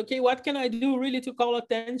thought, okay, what can I do really to call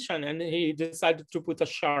attention? And he decided to put a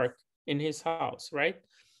shark in his house, right?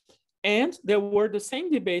 And there were the same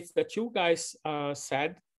debates that you guys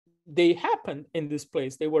said, they happened in this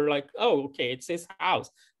place. They were like, oh, okay, it's his house.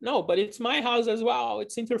 No, but it's my house as well.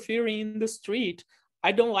 It's interfering in the street.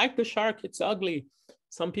 I don't like the shark, it's ugly.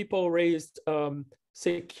 Some people raised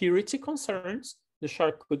security concerns. The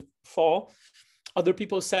shark could fall. Other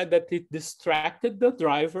people said that it distracted the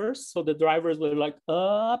drivers. So the drivers were like,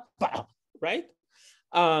 right?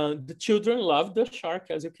 The children loved the shark,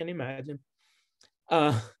 as you can imagine.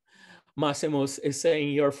 Massimo is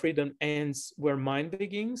saying your freedom ends where mine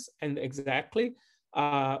begins. And exactly,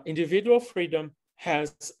 individual freedom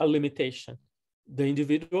has a limitation. The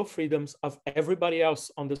individual freedoms of everybody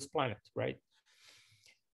else on this planet, right?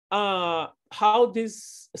 How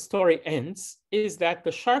this story ends is that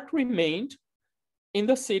the shark remained in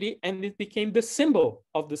the city and it became the symbol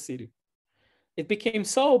of the city. It became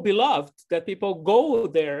so beloved that people go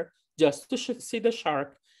there just to see the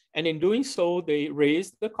shark. And in doing so, they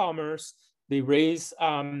raised the commerce, they raised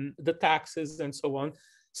the taxes and so on.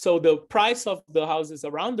 So the price of the houses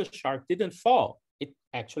around the shark didn't fall. It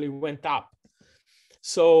actually went up.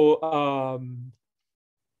 So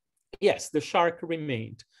yes, the shark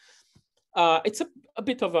remained. It's a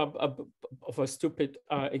bit of a stupid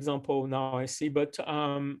example now, I see, but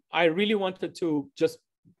I really wanted to just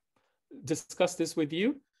discuss this with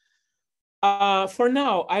you. For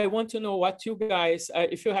now, I want to know what you guys,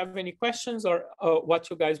 if you have any questions or what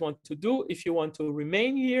you guys want to do, if you want to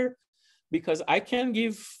remain here, because I can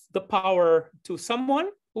give the power to someone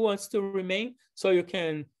who wants to remain, so you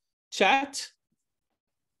can chat.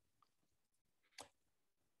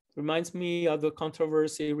 Reminds me of the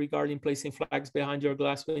controversy regarding placing flags behind your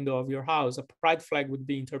glass window of your house. A pride flag would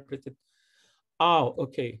be interpreted. Oh,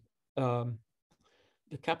 okay. The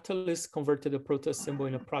capitalists converted a protest symbol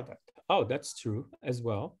in a product. Oh, that's true as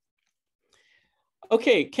well.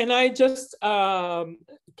 Okay, can I just,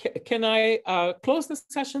 can I close the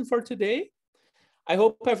session for today? I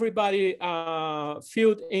hope everybody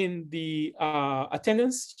filled in the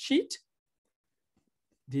attendance sheet.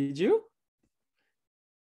 Did you?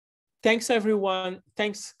 Thanks, everyone.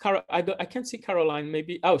 Thanks, Carol. I can't see Caroline.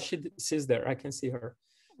 Maybe, oh, she's there. I can see her.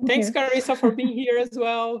 Thanks, Carissa, for being here as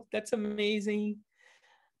well. That's amazing.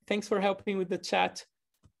 Thanks for helping with the chat.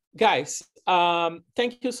 Guys,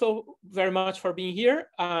 thank you so very much for being here.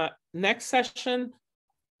 Next session,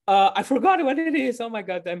 I forgot what it is. Oh my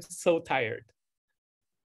God, I'm so tired.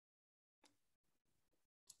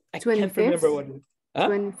 I 25th? Can't remember what it is.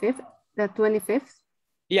 25th? The 25th?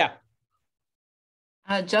 Yeah.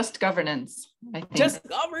 Just governance, I think. Just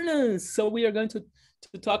governance. So we are going to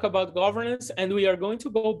talk about governance, and we are going to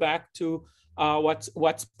go back to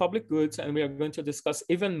what's public goods, and we are going to discuss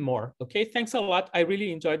even more. Okay, thanks a lot. I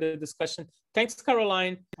really enjoyed the discussion. Thanks,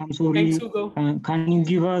 Caroline. I'm sorry. Thanks, Hugo. Can you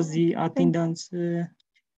give us the attendance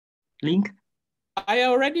link? I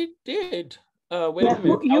already did. Wait a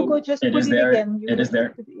minute. Hugo just put it again. It is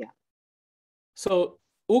there. Yeah. So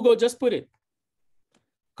Hugo just put it.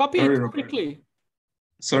 Copy it quickly.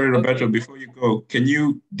 Sorry, Roberto, before you go, can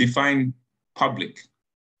you define public?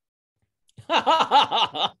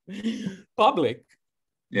 Public?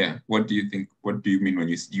 Yeah, what do you think? What do you mean when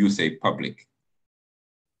you say public?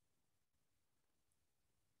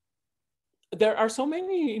 There are so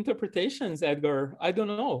many interpretations, Edgar. I don't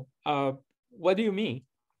know. What do you mean?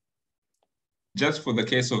 Just for the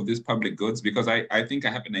case of these public goods, because I think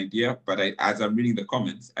I have an idea, but as I'm reading the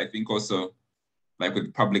comments, I think also like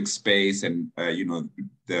with public space and, you know,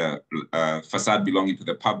 the facade belonging to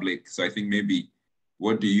the public. So I think maybe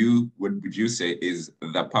what would you say is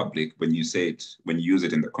the public when you say it, when you use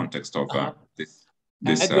it in the context of this?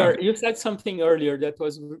 Edgar, you said something earlier that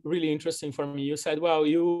was really interesting for me. You said, well,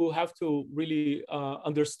 you have to really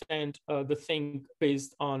understand the thing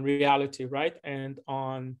based on reality, right? And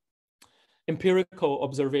on empirical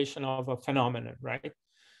observation of a phenomenon, right?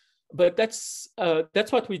 But that's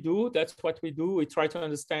what we do. That's what we do. We try to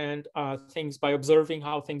understand things by observing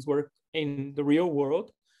how things work in the real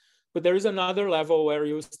world. But there is another level where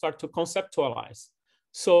you start to conceptualize.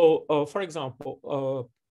 So, for example,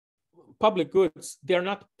 public goods, they're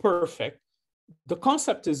not perfect. The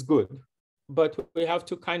concept is good, but we have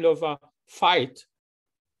to kind of fight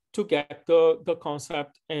to get the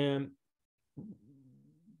concept and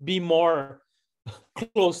be more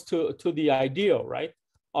close to the ideal, right,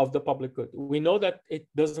 of the public good. We know that it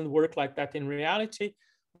doesn't work like that in reality,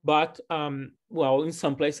 but well, in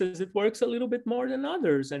some places it works a little bit more than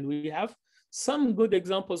others, and we have some good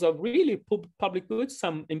examples of really public goods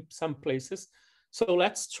in some places. So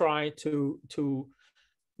let's try to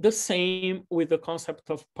the same with the concept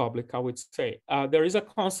of public, I would say. There is a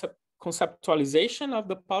conceptualization of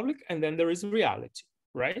the public, and then there is reality,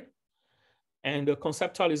 right? And the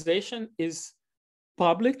conceptualization is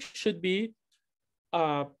public should be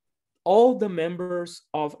all the members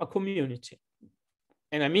of a community.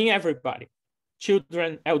 And I mean everybody,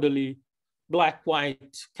 children, elderly, Black,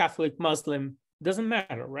 white, Catholic, Muslim, doesn't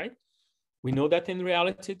matter, right? We know that in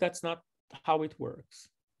reality, that's not how it works.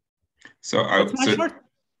 So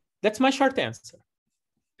that's my short answer.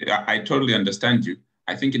 Yeah, I totally understand you.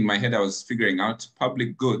 I think in my head, I was figuring out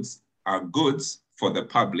public goods are goods for the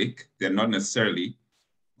public. They're not necessarily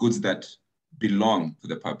goods that belong to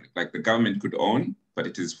the public. Like the government could own, but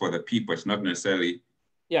it is for the people. It's not necessarily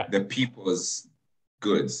the people's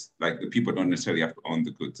goods. Like the people don't necessarily have to own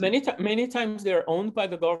the goods. Many times they're owned by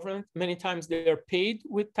the government. Many times they are paid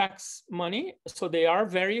with tax money. So they are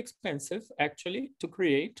very expensive actually to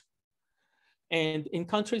create. And in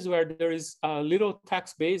countries where there is little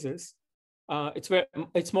tax basis,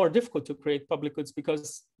 it's more difficult to create public goods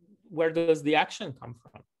because where does the action come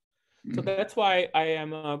from? So that's why I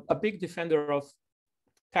am a big defender of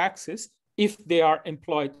taxes if they are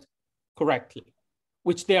employed correctly,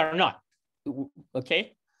 which they are not.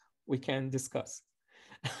 Okay, we can discuss.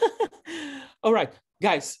 All right,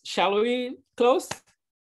 guys, shall we close?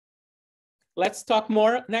 Let's talk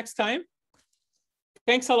more next time.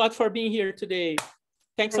 Thanks a lot for being here today.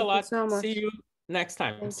 Thanks a lot. So much. See you next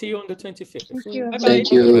time. See you on the 25th. Thank you. Bye-bye.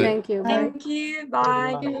 Thank you. Thank you. Thank you.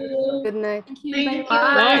 Bye. Good night. Thank you.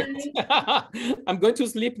 Bye. I'm going to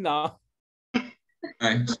sleep now.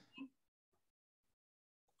 Night.